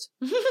surprised.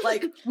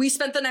 We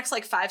spent the next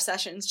 5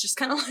 sessions just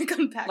kind of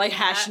unpacking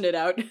hashing it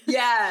out.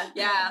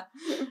 Yeah.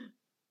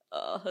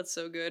 Oh, that's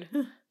so good.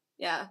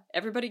 Yeah.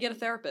 Everybody get a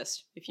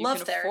therapist if you Love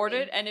can therapy. afford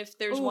it, and if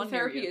there's one near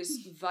therapy you.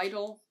 is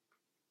vital.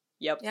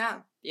 Yep. Yeah.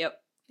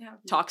 Yep. Yeah.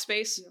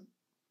 Talkspace.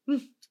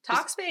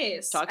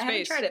 Talkspace. I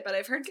haven't tried it, but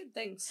I've heard good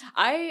things.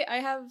 I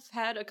have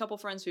had a couple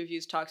friends who've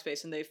used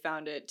Talkspace, and they've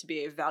found it to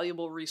be a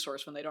valuable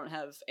resource when they don't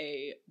have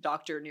a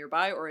doctor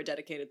nearby or a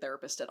dedicated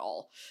therapist at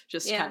all.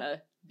 Just kind of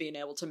being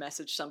able to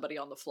message somebody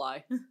on the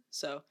fly.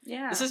 So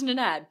this isn't an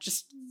ad.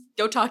 Just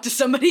go talk to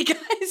somebody,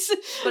 guys.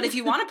 But if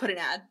you want to put an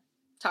ad,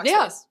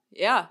 Talkspace.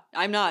 Yeah.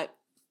 I'm not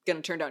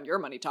gonna turn down your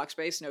money,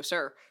 Talkspace. No,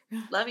 sir.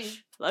 Love you.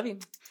 Love you.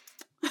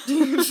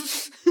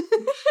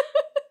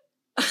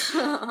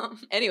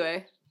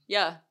 Anyway.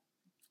 Yeah.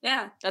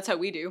 Yeah. That's how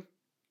we do.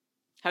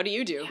 How do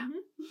you do? Yeah.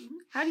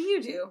 How do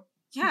you do?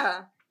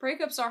 Yeah.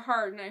 Breakups are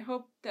hard, and I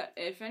hope that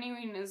if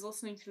anyone is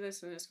listening to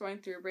this and is going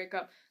through a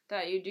breakup,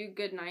 that you do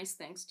good, nice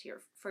things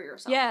for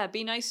yourself. Yeah,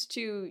 be nice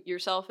to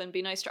yourself and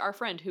be nice to our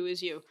friend, who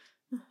is you.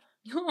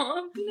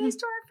 Oh, be nice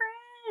to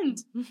our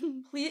friend.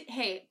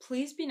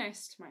 Please be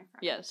nice to my friend.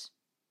 Yes.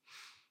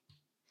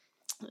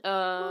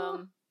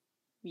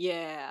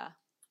 Yeah.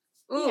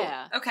 Ooh,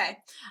 Yeah. Okay.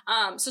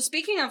 So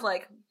speaking of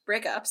like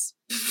breakups.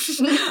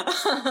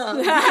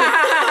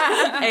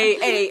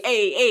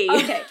 Hey.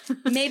 Okay,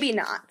 maybe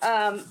not.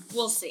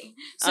 We'll see.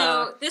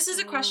 So this is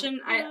a question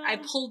I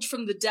pulled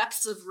from the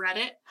depths of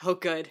Reddit. Oh,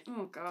 good.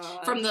 Oh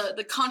god. From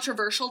the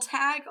controversial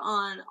tag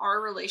on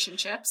our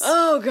relationships.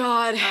 Oh,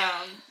 God.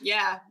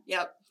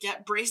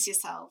 Brace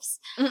yourselves.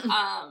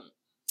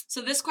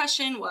 So this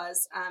question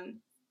was,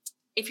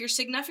 if your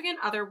significant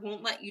other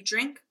won't let you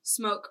drink,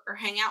 smoke, or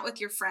hang out with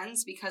your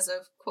friends because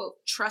of,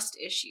 quote, trust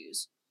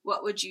issues,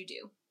 what would you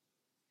do?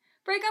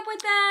 Break up with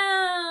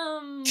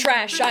them.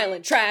 Trash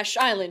island. Dump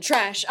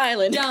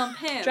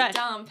him. Trash.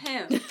 Dump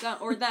him.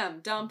 Or them.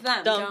 Dump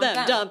them.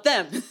 Dump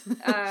them.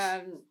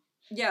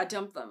 Yeah,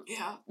 dump them.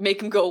 Yeah. Make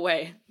them go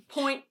away.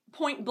 Point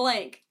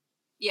blank.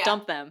 Yeah.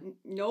 Dump them.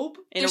 Nope.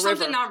 In There's a river.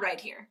 something not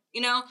right here.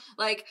 You know,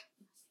 like,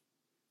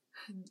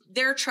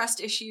 their trust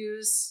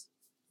issues.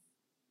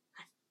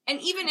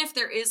 And even if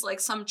there is, like,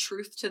 some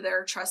truth to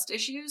their trust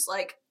issues,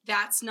 like,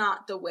 that's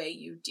not the way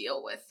you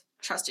deal with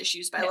trust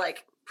issues by,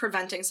 like,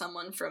 preventing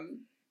someone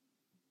from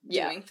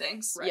doing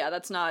things. Right. Yeah,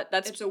 that's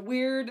It's a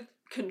weird,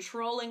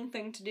 controlling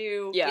thing to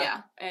do.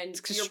 Yeah. And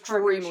It's your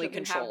extremely partner shouldn't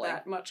controlling. have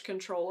that much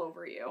control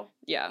over you.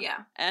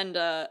 Yeah. And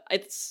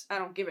it's I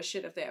don't give a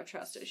shit if they have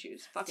trust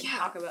issues. Fucking Yeah.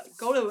 talk about it.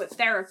 Go to a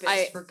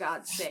therapist, for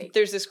God's sake.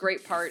 there's this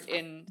great part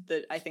in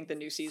the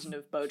new season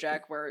of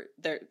BoJack where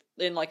they're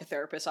in like a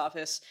therapist's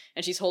office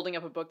and she's holding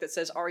up a book that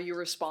says, "Are you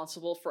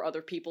responsible for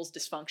other people's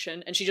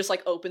dysfunction?" And she just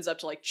like opens up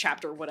to like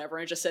chapter whatever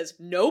and it just says,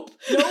 "Nope."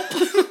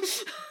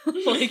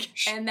 Like,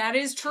 and that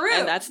is true.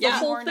 and that's the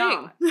whole Or thing.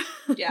 not.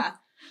 Yeah.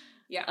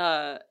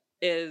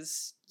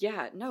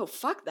 No,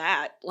 fuck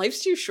that.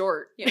 Life's too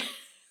short. Yeah.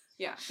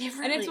 It And it's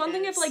really one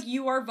thing if is. like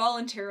you are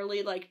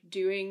voluntarily like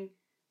doing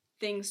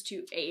things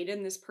to aid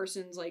in this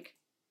person's like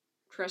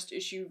trust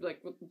issue,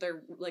 like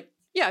they're like,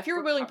 Yeah, if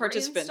you're a willing recovery and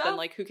participant, then stuff.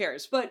 like who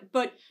cares? but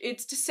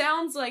it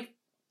sounds like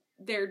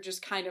they're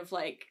just kind of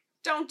like,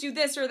 don't do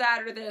this or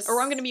that or this,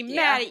 Or I'm gonna be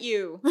mad at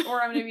you.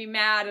 or I'm gonna be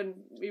mad and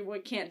we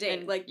can't date.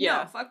 And, like, yeah.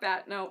 no, fuck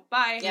that. No,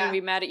 bye. I'm gonna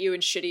be mad at you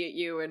and shitty at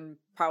you and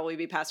probably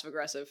be passive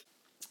aggressive.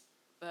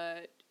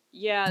 But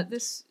yeah,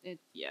 this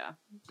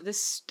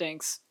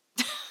stinks.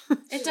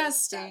 It does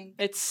sting.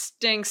 It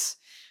stinks.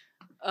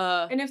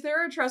 And if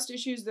there are trust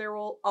issues, there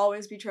will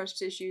always be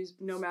trust issues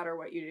no matter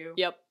what you do.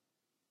 Yep.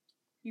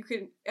 You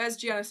can, as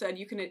Gianna said,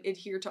 you can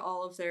adhere to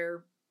all of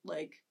their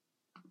like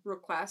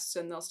requests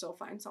and they'll still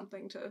find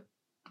something to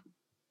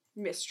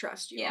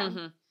mistrust you. Yeah. on.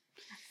 Mm-hmm.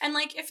 And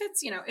like if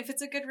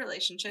it's a good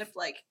relationship,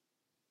 like,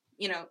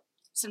 you know,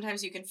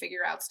 sometimes you can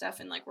figure out stuff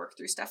and like work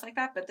through stuff like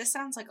that, but this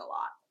sounds like a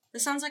lot.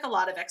 This sounds like a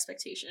lot of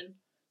expectation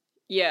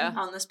Yeah.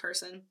 on this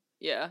person.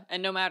 Yeah.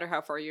 And no matter how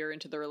far you're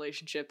into the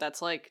relationship,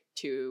 that's like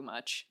too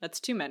much. That's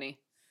too many.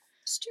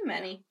 It's too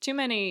many. Too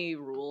many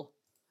rule.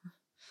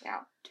 Yeah.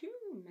 Too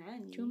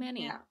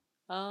many.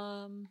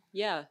 Yeah.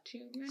 Yeah.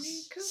 Too many.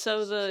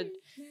 So the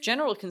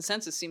general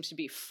consensus seems to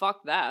be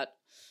fuck that.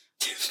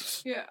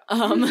 Yeah.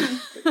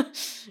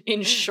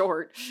 In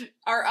short.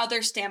 Our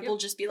other stamp will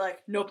just be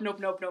like, nope.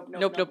 Nope.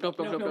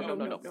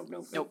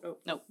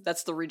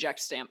 That's the reject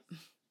stamp.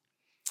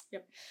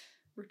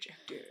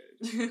 Rejected.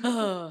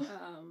 Alrighty.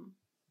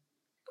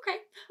 Okay.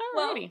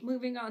 Well,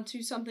 moving on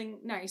to something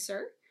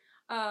nicer.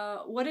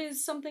 What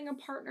is something a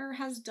partner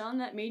has done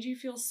that made you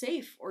feel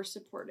safe or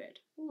supported?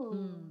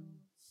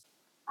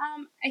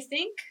 I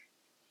think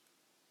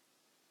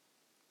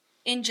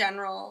in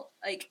general,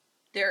 like,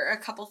 there are a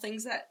couple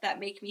things that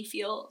make me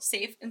feel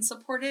safe and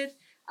supported.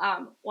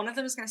 One of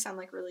them is going to sound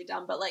like really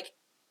dumb, but like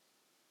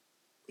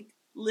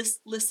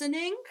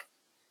listening.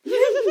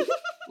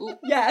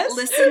 Yes.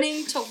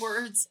 Listening to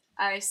words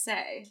I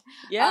say.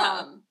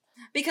 Yeah.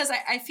 Because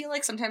I feel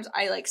like sometimes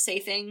I like say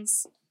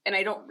things and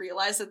I don't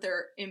realize that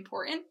they're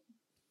important.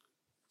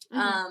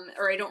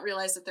 Or I don't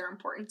realize that they're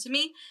important to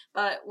me.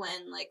 But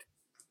when like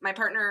my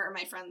partner or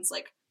my friends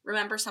like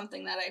remember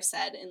something that I've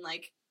said and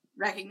like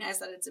recognize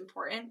that it's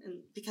important and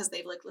because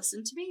they've like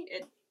listened to me,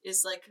 it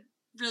is like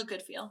real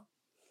good feel.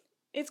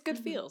 It's good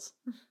feels.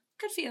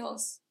 Good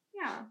feels.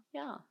 Yeah.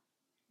 Yeah.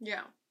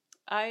 Yeah.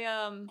 I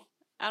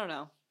don't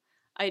know.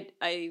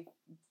 I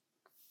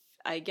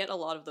get a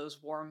lot of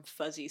those warm,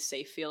 fuzzy,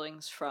 safe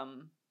feelings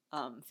from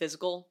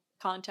physical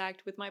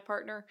contact with my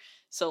partner.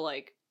 So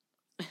like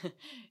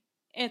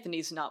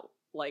Anthony's not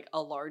like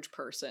a large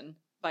person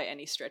by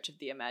any stretch of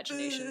the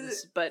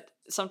imaginations, but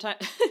sometimes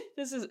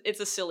it's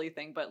a silly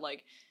thing, but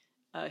like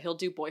he'll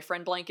do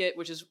boyfriend blanket,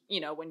 which is,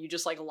 you know, when you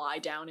just like lie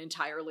down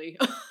entirely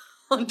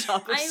on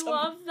top of I someone.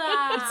 love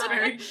that. That's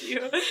very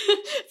cute.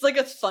 It's like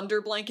a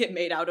thunder blanket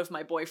made out of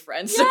my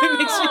boyfriend, so it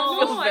makes me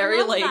feel I very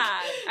love like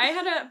that. I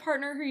had a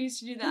partner who used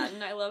to do that,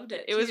 and I loved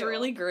it. it was too.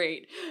 really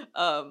great.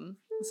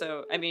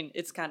 So I mean,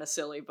 it's kind of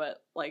silly, but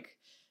like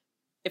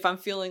if I'm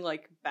feeling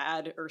like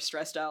bad or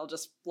stressed out, I'll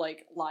just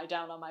like lie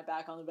down on my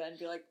back on the bed and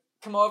be like,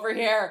 "Come over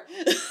here,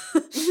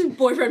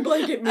 boyfriend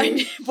blanket I me.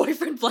 need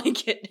boyfriend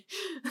blanket."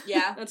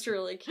 Yeah. That's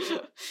really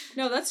cute.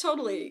 No, that's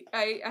totally.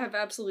 I have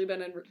absolutely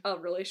been in a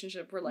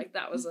relationship where like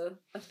that was a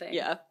thing.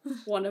 Yeah,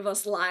 One of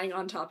us lying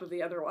on top of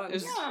the other one. it,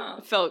 was, Yeah.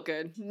 it felt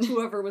good.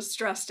 Whoever was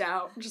stressed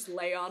out, just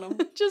lay on them.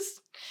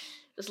 just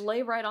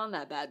lay right on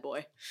that bad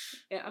boy.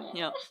 Yeah.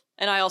 Yeah,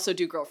 and I also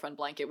do girlfriend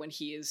blanket when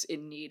he is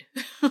in need.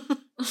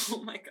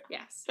 Oh my god.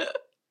 Yes.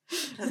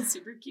 That's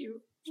super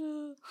cute.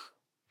 Oh,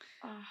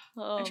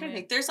 I'm trying to man.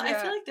 think. There's I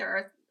Yeah. feel like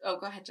there are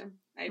go ahead, Jen.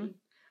 I'm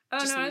Oh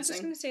Just no, I was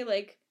just musing. gonna say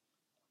like,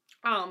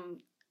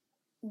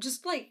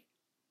 just like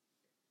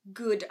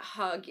good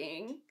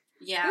hugging.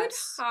 yes.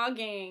 Good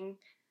hugging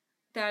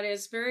that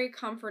is very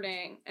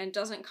comforting and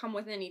doesn't come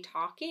with any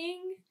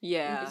talking.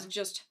 Yeah. It's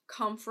just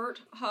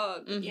comfort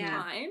hug Mhm. Yeah.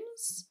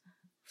 times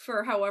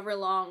for however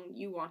long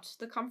you want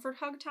the comfort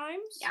hug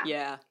times. Yeah.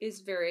 Yeah,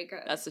 Is very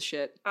good. that's the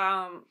shit.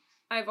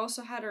 I've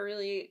also had a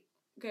really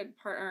good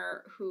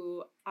partner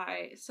who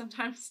I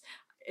sometimes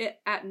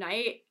at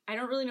night, I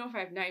don't really know if I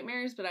have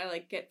nightmares, but I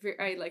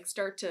like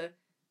start to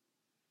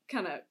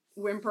kind of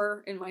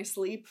whimper in my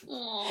sleep and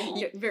Aw.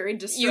 get very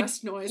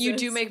distressed noises. You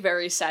do make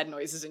very sad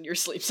noises in your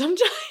sleep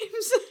sometimes.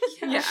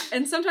 Yeah,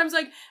 and sometimes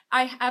like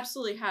I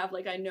absolutely have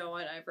like I know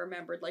and I've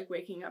remembered like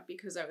waking up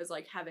because I was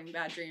like having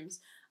bad dreams.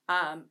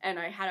 And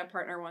I had a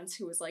partner once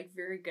who was like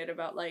very good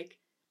about like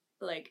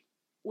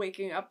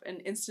waking up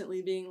and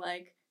instantly being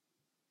like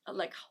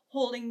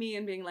holding me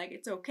and being like,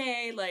 it's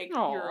okay, like you're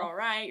Aw. all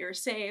right, you're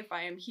safe,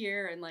 I am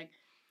here, and like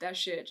that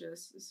shit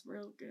just is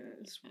real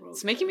good.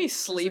 It's making me That's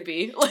a-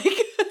 sleepy. Like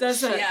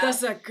That's a Yeah.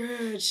 that's a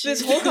good shit.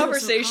 this whole I'm so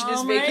conversation is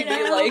calm making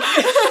right me now. like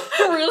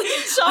really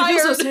I feel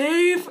tired. so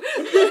safe.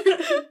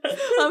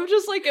 I'm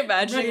just like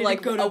imagining Ready to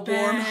like go a to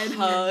warm bed.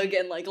 hug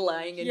and like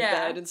lying in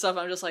Yeah. bed and stuff.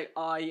 I'm just like,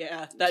 oh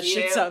yeah, that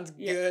shit Yeah. sounds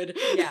Yeah. good.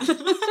 Yeah.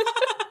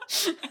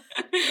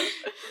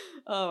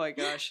 Oh my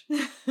gosh.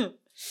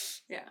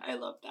 Yeah. I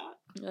love that.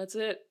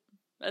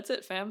 That's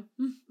it, fam.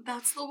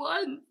 That's the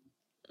one.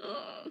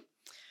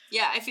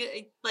 Yeah, I feel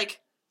like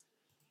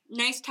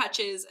nice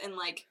touches and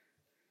like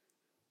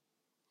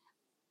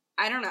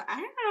I don't know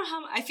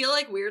how I feel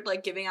like weird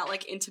like giving out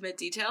like intimate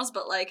details,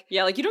 but like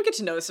Yeah, like you don't get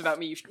to know this about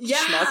me, you yeah,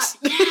 schmucks.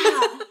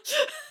 yeah.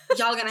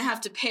 Y'all gonna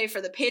have to pay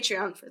for the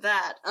Patreon for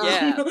that.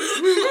 Yeah.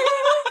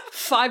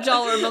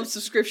 $5 a month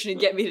subscription to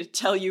get me to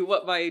tell you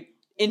what my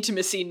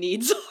intimacy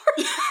needs are.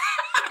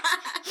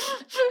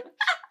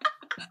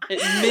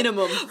 At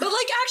minimum. But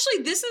like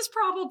actually this is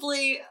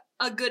probably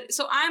a good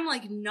so I'm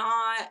like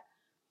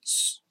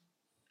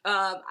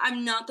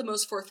I'm not the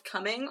most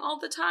forthcoming all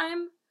the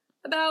time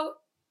about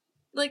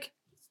like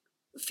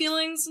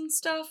feelings and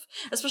stuff,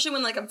 especially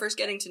when like I'm first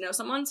getting to know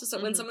someone.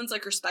 So when Mhm. someone's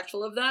like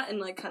respectful of that and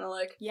like kind of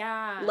like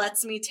Yeah.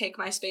 lets me take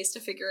my space to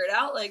figure it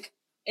out, like,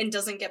 and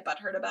doesn't get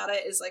butthurt about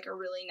it is like a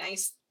really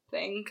nice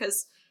thing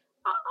because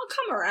I'll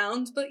come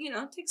around, but you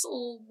know, it takes a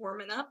little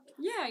warming up.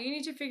 Yeah, you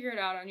need to figure it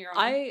out on your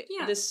own.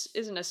 Yeah. This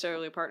isn't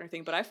necessarily a partner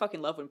thing, but I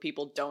fucking love when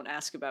people don't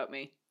ask about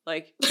me.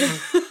 Like,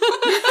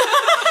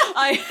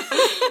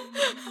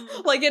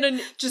 like in a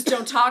just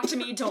don't talk to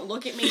me, don't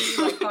look at me,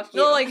 like fuck you.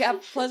 they'll like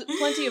have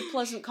plenty of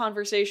pleasant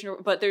conversation,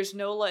 but there's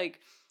no like,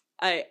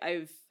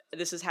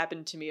 this has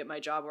happened to me at my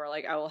job where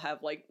like I will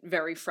have like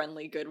very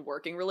friendly, good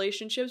working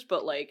relationships,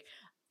 but like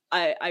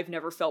I've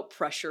never felt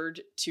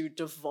pressured to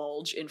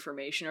divulge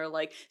information or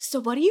like, so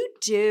what do you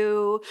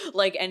do?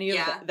 Like any of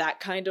Yeah. that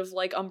kind of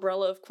like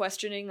umbrella of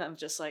questioning. I'm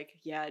just like,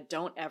 yeah,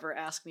 don't ever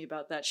ask me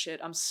about that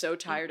shit. I'm so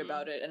tired Mhm.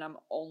 about it and I'm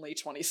only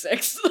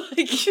 26.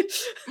 Like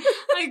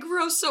I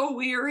grow so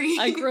weary.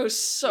 I grow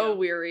so Yeah.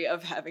 weary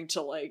of having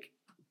to like,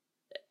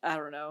 I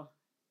don't know,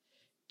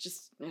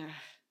 just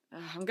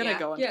I'm gonna Yeah.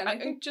 go. Yeah, and I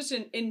think just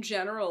in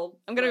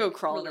general, I'm gonna go like,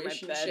 crawl under my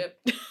bed.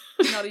 relationship,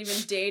 not even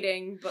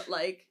dating, but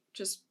like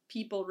just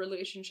people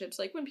relationships,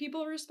 like when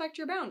people respect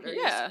your boundaries,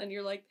 Yeah. and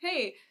you're like,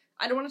 hey,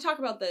 I don't want to talk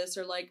about this,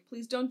 or like,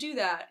 please don't do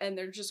that, and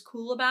they're just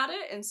cool about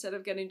it instead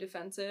of getting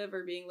defensive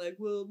or being like,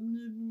 well,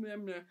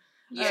 It's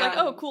Yeah. like,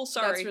 oh, cool,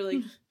 sorry. That's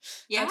really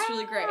that's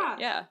really great.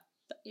 yeah,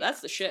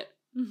 that's the shit.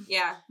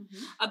 Yeah.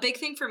 Mhm. A big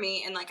thing for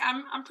me, and like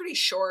I'm pretty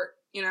short,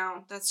 you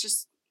know, that's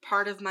just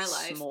part of my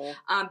life. Small.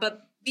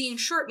 But being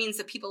short means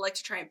that people like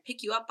to try and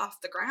pick you up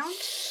off the ground.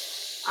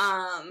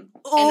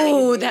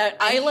 Oh, and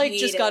I like hate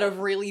just got it. a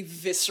really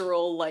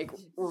visceral like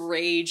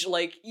rage,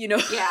 like you know,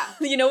 Yeah.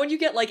 you know when you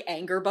get like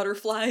anger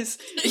butterflies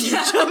in your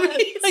Yes. tummy?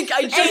 Like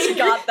I just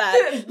got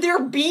that. They're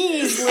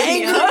bees,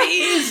 Anger Lydia.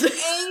 bees.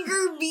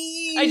 Anger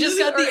bees. I just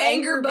got Or the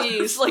anger bugs.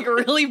 bees, like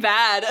really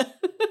bad.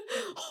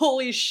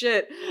 Holy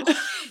shit.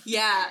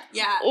 Yeah,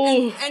 yeah.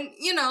 Ooh. And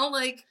you know,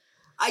 like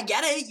I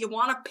get it. You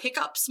want to pick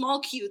up small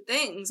cute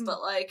things,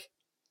 but like,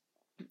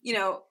 you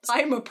know,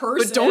 I'm a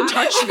person. But don't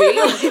touch I'm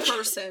me. a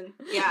person.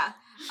 Yeah.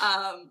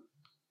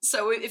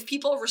 So if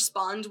people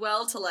respond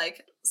well to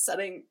like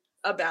setting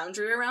a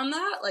boundary around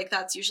that, like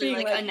that's usually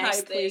Being like a nice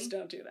 "Hi, thing. please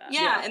don't do that.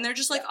 Yeah, and they're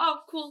just like, oh,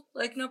 cool,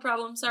 like no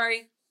problem,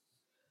 sorry.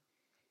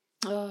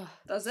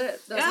 That's it.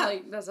 That's Yeah.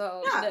 that's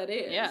all Yeah. that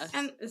is. Yeah.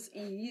 And it's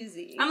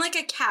easy. I'm like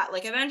a cat.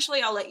 Like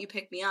eventually I'll let you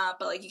pick me up,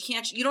 but like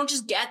you don't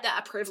just get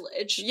that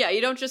privilege. Yeah, you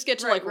don't just get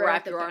to Right, like right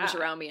wrap off the your arms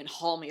bat. around me and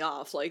haul me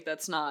off. Like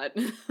that's not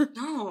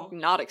No. not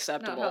not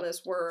acceptable. how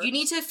this works. You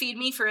need to feed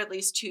me for at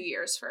least 2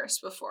 years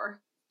first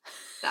before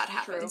that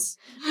happens.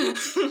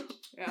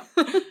 Yeah.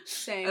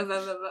 Same.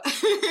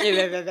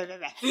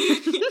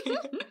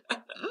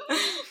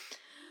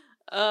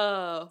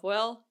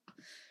 Well,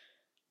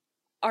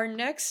 our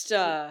next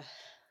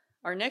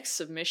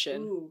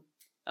submission Ooh,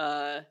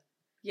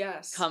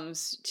 yes.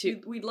 comes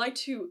to We'd like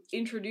to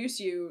introduce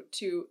you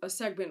to a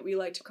segment we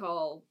like to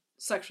call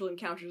Sexual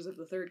Encounters of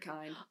the Third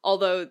Kind.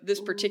 although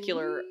this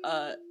particular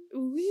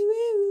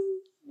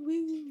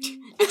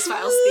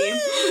X-Files theme.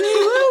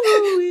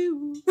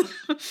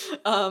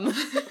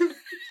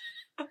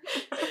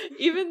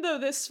 Even though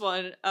this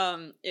one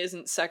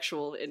isn't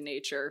sexual in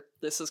nature,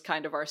 this is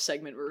kind of our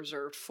segment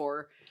reserved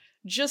for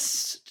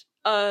just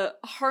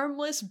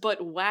harmless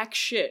but whack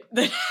shit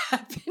that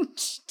happened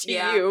to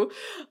Yeah. you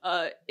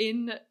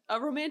in a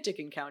romantic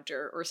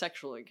encounter or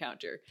sexual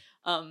encounter.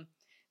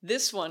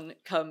 This one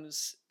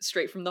comes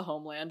straight from the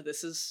homeland.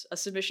 This is a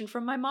submission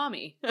from my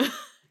mommy.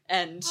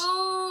 And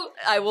Oh,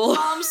 I will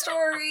mom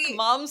story.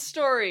 mom's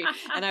story.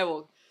 And I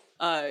will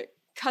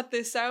cut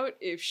this out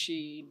if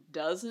she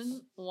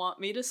doesn't want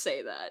me to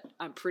say that.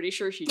 I'm pretty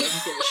sure she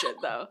doesn't give a shit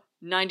though.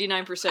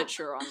 99%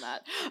 sure on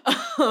that.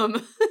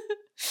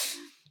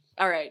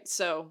 All right,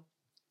 so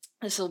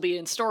this will be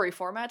in story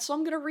format, so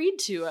I'm gonna read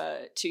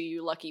to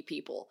you lucky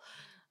people.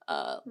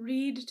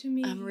 Read to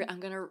me. I'm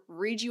gonna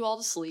read you all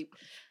to sleep.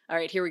 All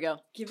right, here we go.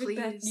 Give Please.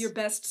 it your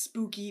best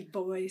spooky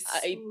voice.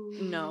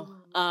 No.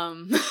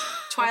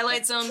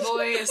 Twilight Zone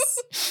voice.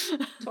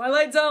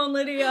 Twilight Zone,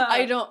 Lydia.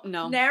 I don't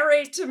know.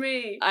 Narrate to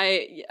me.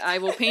 I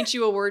will paint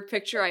you a word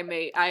picture. I'm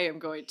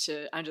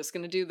just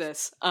gonna do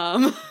this.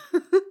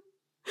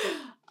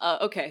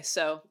 Okay,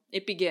 so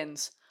it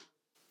begins.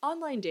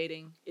 Online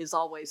dating is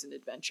always an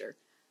adventure.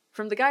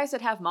 From the guys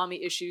that have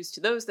mommy issues to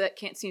those that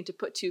can't seem to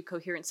put two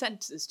coherent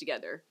sentences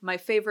together, my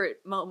favorite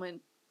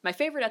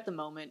at the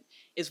moment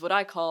is what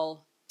I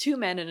call 2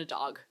 men and a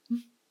dog.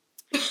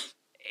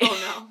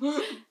 Oh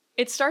no.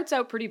 It starts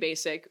out pretty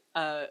basic.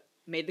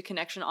 Made the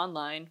connection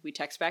online. We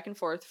text back and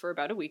forth for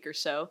about a week or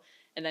so,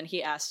 and then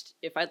he asked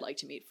if I'd like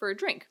to meet for a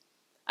drink.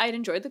 I had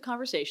enjoyed the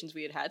conversations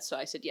we had had, so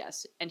I said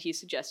yes, and he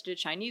suggested a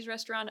Chinese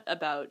restaurant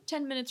about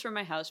 10 minutes from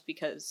my house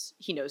because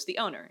he knows the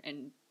owner,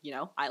 and, you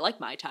know, I like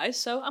Mai Tais,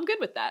 so I'm good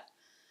with that.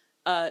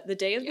 The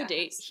day of the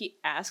date, he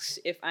asks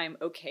if I'm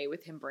okay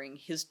with him bringing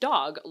his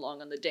dog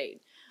along on the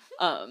date.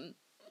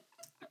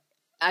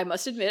 I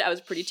must admit, I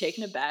was pretty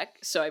taken aback,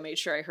 so I made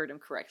sure I heard him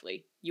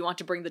correctly. You want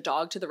to bring the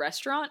dog to the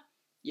restaurant?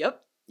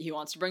 Yep, he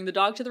wants to bring the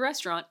dog to the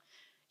restaurant.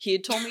 He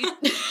had told me...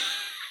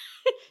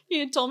 He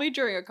had told me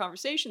during our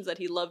conversations that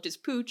he loved his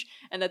pooch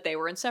and that they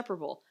were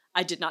inseparable.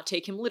 I did not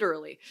take him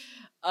literally,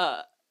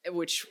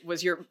 which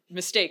was your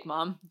mistake,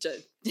 Mom.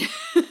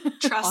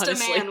 Trust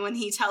Honestly. a man when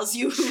he tells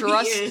you who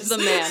Trust he is. the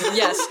man.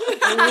 Yes.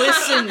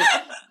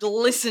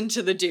 Listen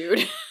to the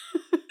dude.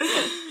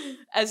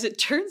 As it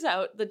turns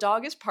out, the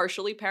dog is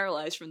partially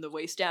paralyzed from the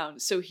waist down,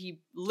 so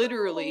he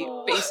literally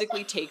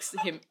basically takes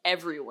him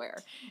everywhere.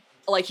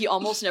 Like, he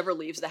almost never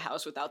leaves the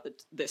house without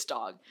this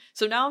dog.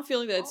 So now I'm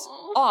feeling that it's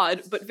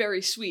odd, but very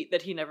sweet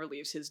that he never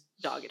leaves his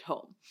dog at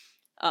home.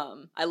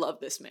 I love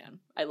this man.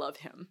 I love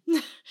him.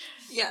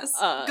 Yes.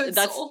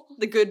 That's soul.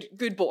 the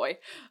good boy.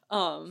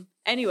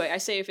 Anyway, I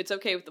say if it's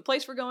okay with the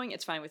place we're going,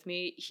 it's fine with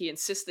me. He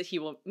insists that he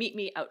will meet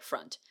me out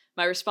front.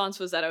 My response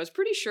was that I was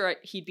pretty sure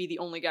he'd be the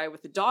only guy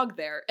with the dog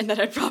there, and that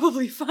I'd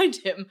probably find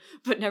him,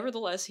 but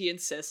nevertheless, he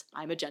insists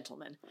I'm a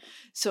gentleman.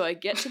 So I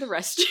get to the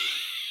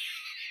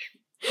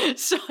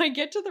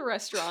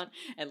restaurant,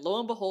 and lo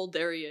and behold,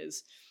 there he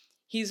is.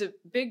 He's a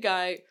big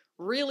guy,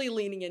 really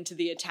leaning into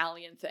the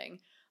Italian thing,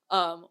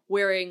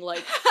 wearing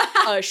like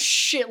a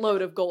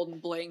shitload of golden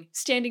bling,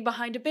 standing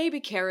behind a baby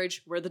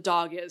carriage where the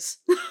dog is.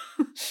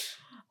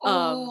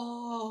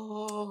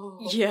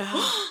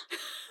 Yeah.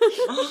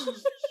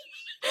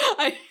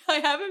 I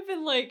haven't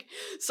been like,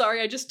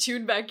 sorry, I just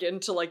tuned back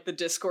into like the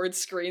Discord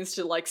screens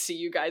to like see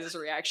you guys'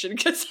 reaction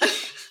because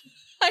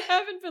I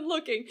haven't been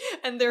looking,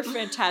 and they're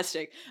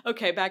fantastic.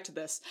 Okay, back to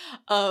this.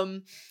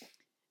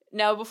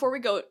 Now, before we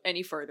go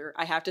any further,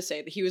 I have to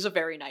say that he was a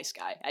very nice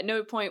guy. At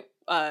no point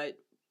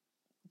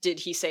did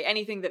he say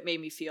anything that made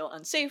me feel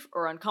unsafe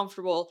or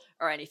uncomfortable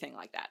or anything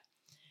like that.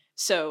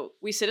 So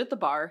we sit at the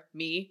bar,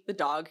 me, the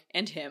dog,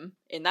 and him,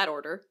 in that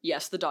order.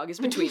 Yes, the dog is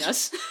between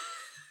us.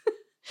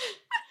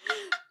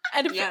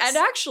 And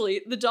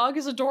actually, the dog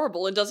is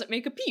adorable and doesn't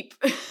make a peep.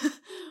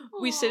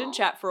 We sit and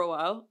chat for a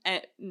while,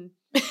 and...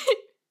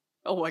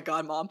 Oh my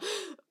god, Mom.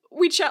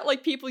 We chat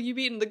like people you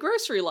meet in the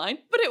grocery line,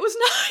 but it was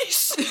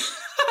nice.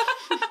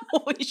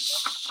 Holy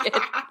shit.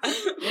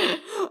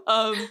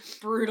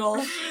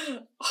 Brutal.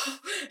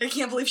 I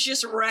can't believe she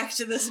just wrecked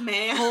this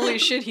man. Holy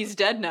shit, he's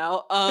dead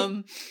now.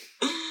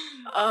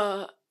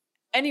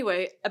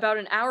 Anyway, about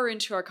an hour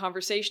into our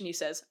conversation, he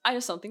says, I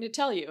have something to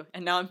tell you.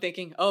 And now I'm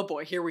thinking, oh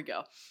boy, here we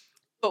go.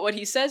 But what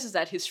he says is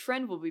that his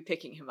friend will be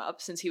picking him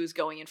up since he was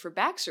going in for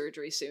back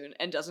surgery soon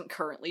and doesn't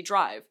currently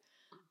drive.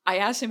 I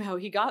asked him how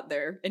he got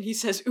there, and he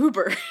says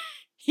Uber.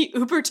 He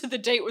Ubered to the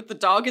date with the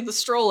dog in the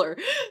stroller.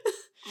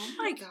 Oh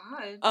my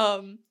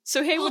god.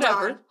 So hey,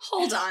 whatever.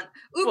 Hold on.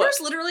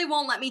 Ubers literally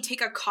won't let me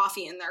take a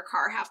coffee in their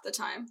car half the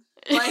time.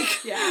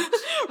 Like, Yeah. how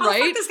the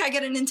Right? fuck this guy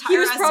get an entire He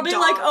was ass probably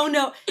dog? like, oh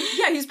no.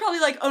 Yeah, he's probably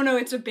like, oh no,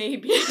 it's a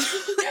baby.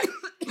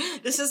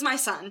 This is my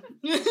son.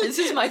 This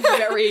is my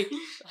very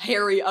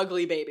hairy,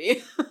 ugly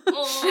baby.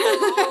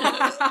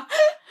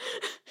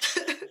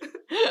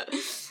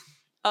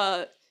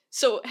 Oh.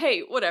 So,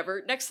 hey,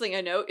 whatever. Next thing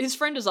I know, his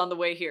friend is on the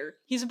way here.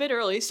 He's a bit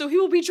early, so he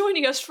will be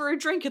joining us for a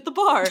drink at the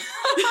bar.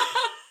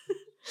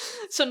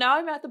 So now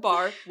I'm at the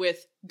bar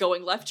with,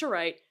 going left to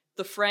right,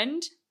 the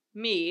friend,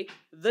 me,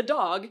 the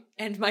dog,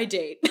 and my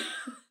date.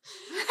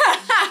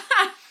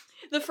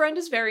 The friend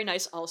is very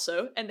nice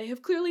also, and they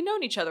have clearly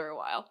known each other a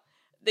while.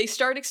 They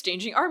start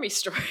exchanging army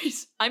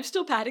stories. I'm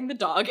still patting the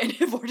dog and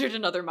have ordered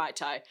another Mai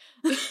Tai.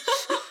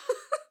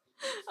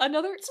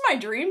 It's my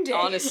dream date.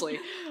 Honestly.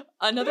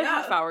 Another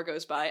Yeah. half hour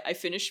goes by. I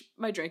finish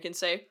my drink and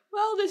say,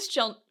 well,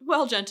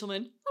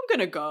 gentlemen, I'm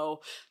gonna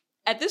go.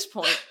 At this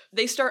point,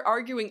 they start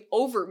arguing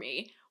over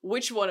me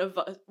which one of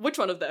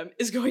them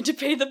is going to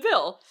pay the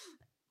bill.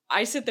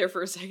 I sit there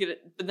for a second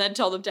and then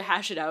tell them to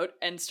hash it out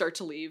and start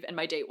to leave, and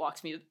my date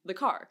walks me to the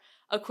car.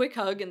 A quick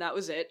hug, and that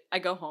was it. I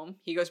go home.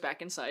 He goes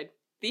back inside.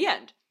 The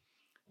end.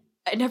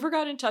 I never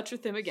got in touch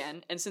with him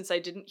again, and since I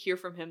didn't hear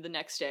from him the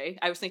next day,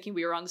 I was thinking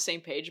we were on the same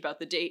page about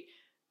the date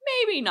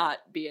maybe not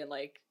being,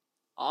 like,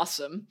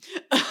 awesome.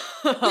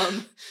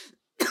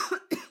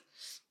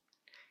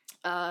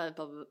 I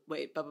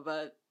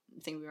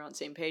think we were on the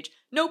same page.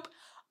 Nope.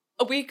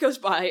 A week goes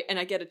by, and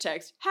I get a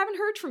text. Haven't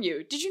heard from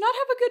you. Did you not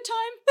have a good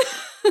time?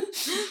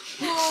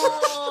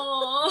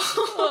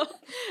 Oh.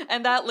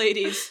 And that,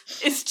 ladies,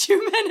 is 2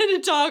 men and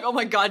a dog. Oh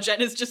my god,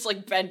 Jen is just,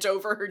 like, bent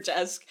over her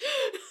desk.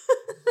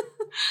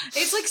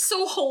 It's like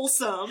so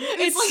wholesome.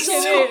 It's like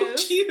so so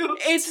cute.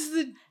 It's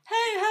the...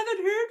 Hey,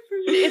 haven't heard from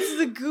you. It's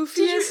the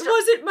goofiest...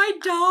 Was it my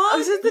dog?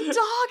 Was it the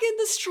dog in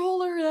the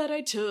stroller that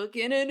I took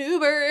in an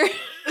Uber?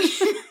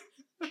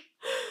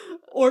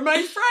 Or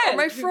my friend. Or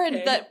my friend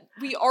Okay. that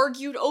we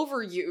argued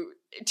over you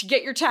to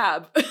get your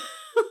tab.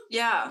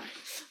 Yeah.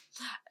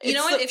 You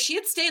know what? If she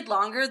had stayed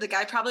longer, the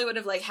guy probably would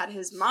have like had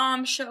his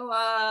mom show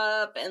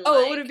up and it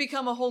like, would have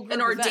become a whole group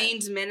an event.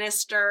 ordained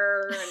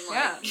minister and like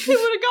Yeah. They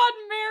would have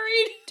gotten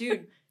married.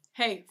 Dude,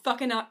 hey,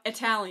 fucking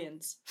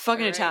Italians.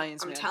 Fucking Alright,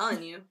 Italians, I'm man.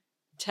 telling you.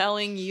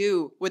 Telling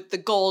you with the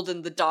gold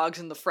and the dogs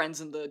and the friends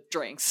and the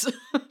drinks.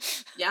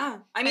 Yeah.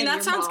 I mean, And that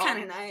your sounds mom.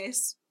 kind of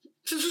nice.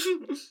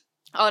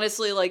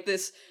 Honestly, like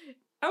this,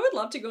 I would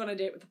love to go on a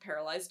date with a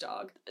paralyzed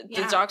dog.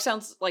 Yeah. the dog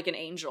sounds like an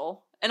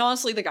angel. And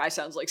honestly, the guy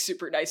sounds like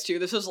super nice too.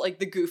 This was like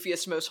the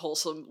goofiest, most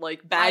wholesome,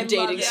 like bad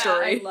dating it.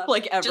 story I love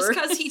like it. ever. Just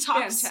because he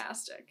talks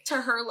Fantastic.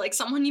 to her like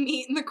someone you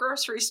meet in the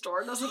grocery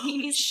store doesn't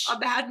mean he's a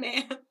bad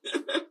man.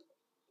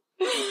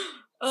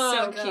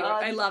 So cute.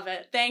 I love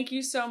it. Thank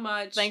you so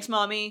much. Thanks,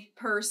 mommy.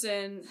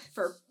 Person,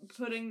 for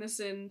putting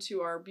this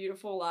into our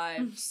beautiful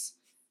lives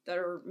that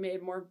are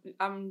made more.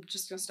 I'm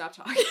just gonna stop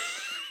talking.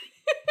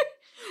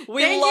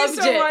 We Thank loved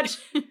you so it. much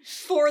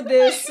for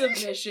this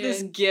submission.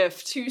 This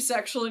gift. to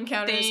sexual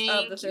encounters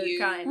of the Thank third you.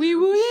 kind. Wee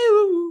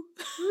woo.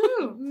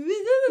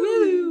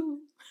 Woo.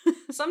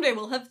 Someday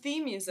we'll have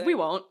theme music. We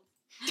won't.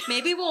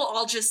 Maybe we'll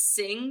all just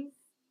sing.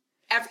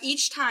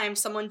 Each time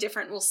someone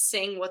different will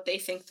sing what they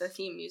think the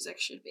theme music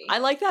should be. I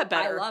like that I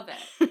better. love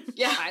it.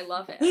 Yeah. I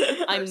love it.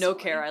 I'm no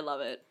personally. care. I love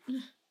it.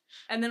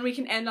 And then we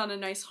can end on a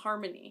nice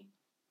harmony.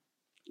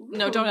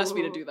 No, don't ask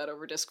me to do that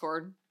over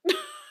Discord.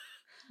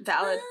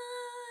 Valid.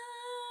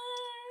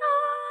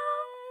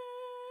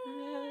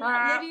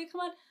 Lydia,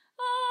 come on.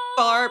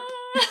 Barp.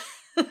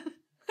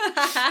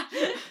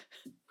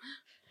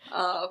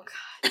 Oh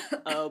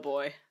god. Oh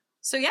boy.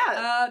 So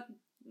yeah,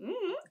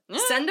 Mm-hmm.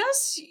 send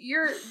us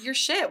your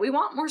shit. We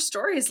want more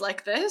stories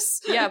like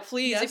this. Yeah,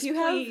 please. Yes, if you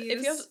have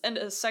please.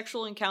 a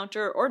sexual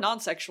encounter or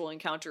non-sexual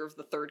encounter of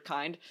the third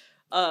kind,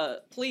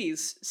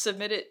 please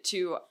submit it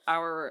to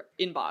our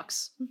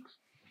inbox.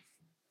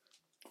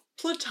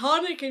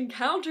 Platonic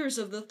encounters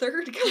of the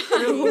third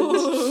kind.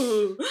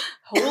 Ooh.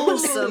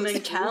 Wholesome Spooky.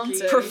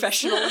 encounters.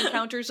 Professional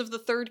encounters of the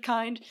third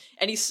kind.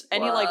 Any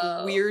like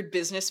Whoa. weird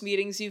business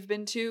meetings you've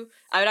been to?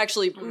 I would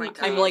actually. Oh my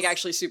I'm like goodness.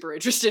 actually super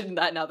interested in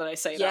that now that I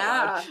say it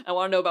out loud. I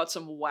want to know about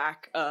some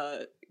whack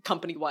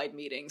company-wide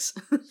meetings.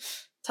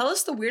 Tell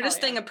us the weirdest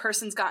Hell yeah. thing a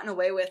person's gotten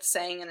away with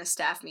saying in a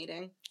staff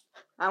meeting.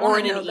 I Or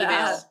want in to an know email.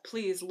 that.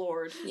 Please,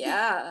 Lord.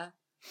 Yeah.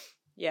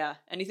 Yeah,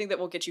 anything that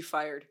won't get you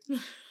fired.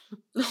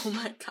 Oh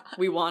my god.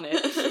 We want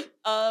it.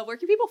 Where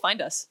can people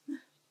find us?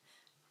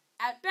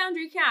 At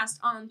BoundaryCast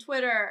on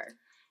Twitter.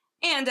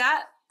 And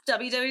at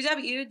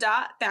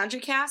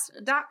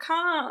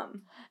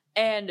www.boundarycast.com.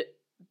 And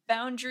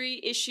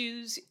boundary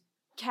issues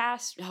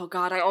cast. Oh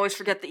God, I always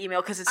forget the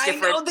email because it's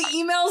different. I know the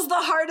email's the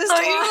hardest The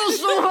one. email's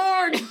so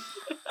hard.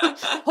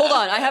 Hold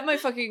on, I have my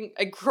fucking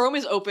Chrome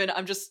is open.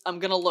 I'm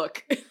gonna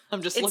look.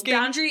 I'm just looking.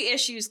 It's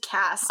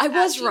boundaryissuescast. I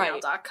was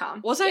right.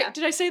 gmail.com. Was I?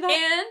 Did I say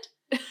that?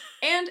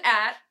 And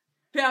at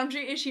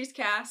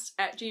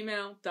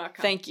boundaryissuescast@gmail.com.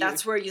 Thank you.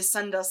 That's where you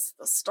send us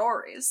the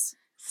stories.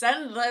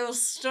 Send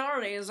those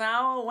stories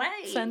our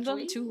way. Send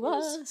them to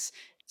us.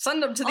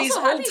 Send them to Also, these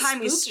happy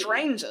old-timey spooky.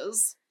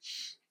 strangers.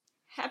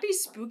 Happy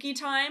spooky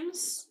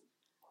times.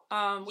 We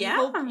Yeah.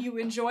 hope you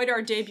enjoyed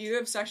our debut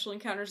of Sexual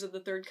Encounters of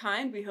the Third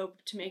Kind. We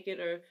hope to make it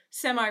a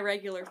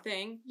semi-regular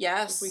thing.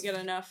 Yes. If we get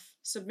enough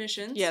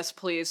submissions. Yes,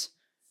 please.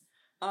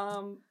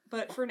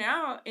 But for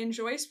now,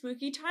 enjoy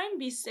spooky time,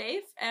 be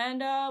safe,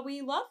 and we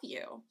love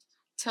you.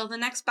 Till the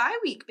next bye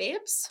week,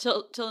 babes.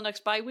 Till the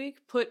next bye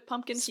week, put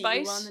pumpkin See you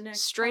spice on the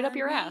next straight up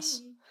your bye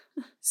ass.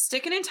 week.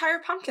 Stick an entire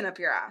pumpkin up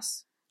your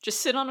ass.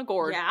 Just sit on a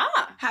gourd. Yeah,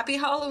 Happy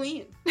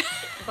Halloween.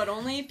 but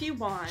only if you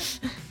want.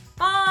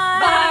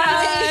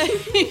 Bye!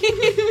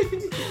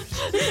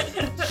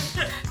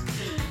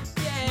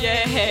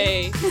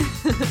 Yay!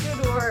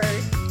 Good work.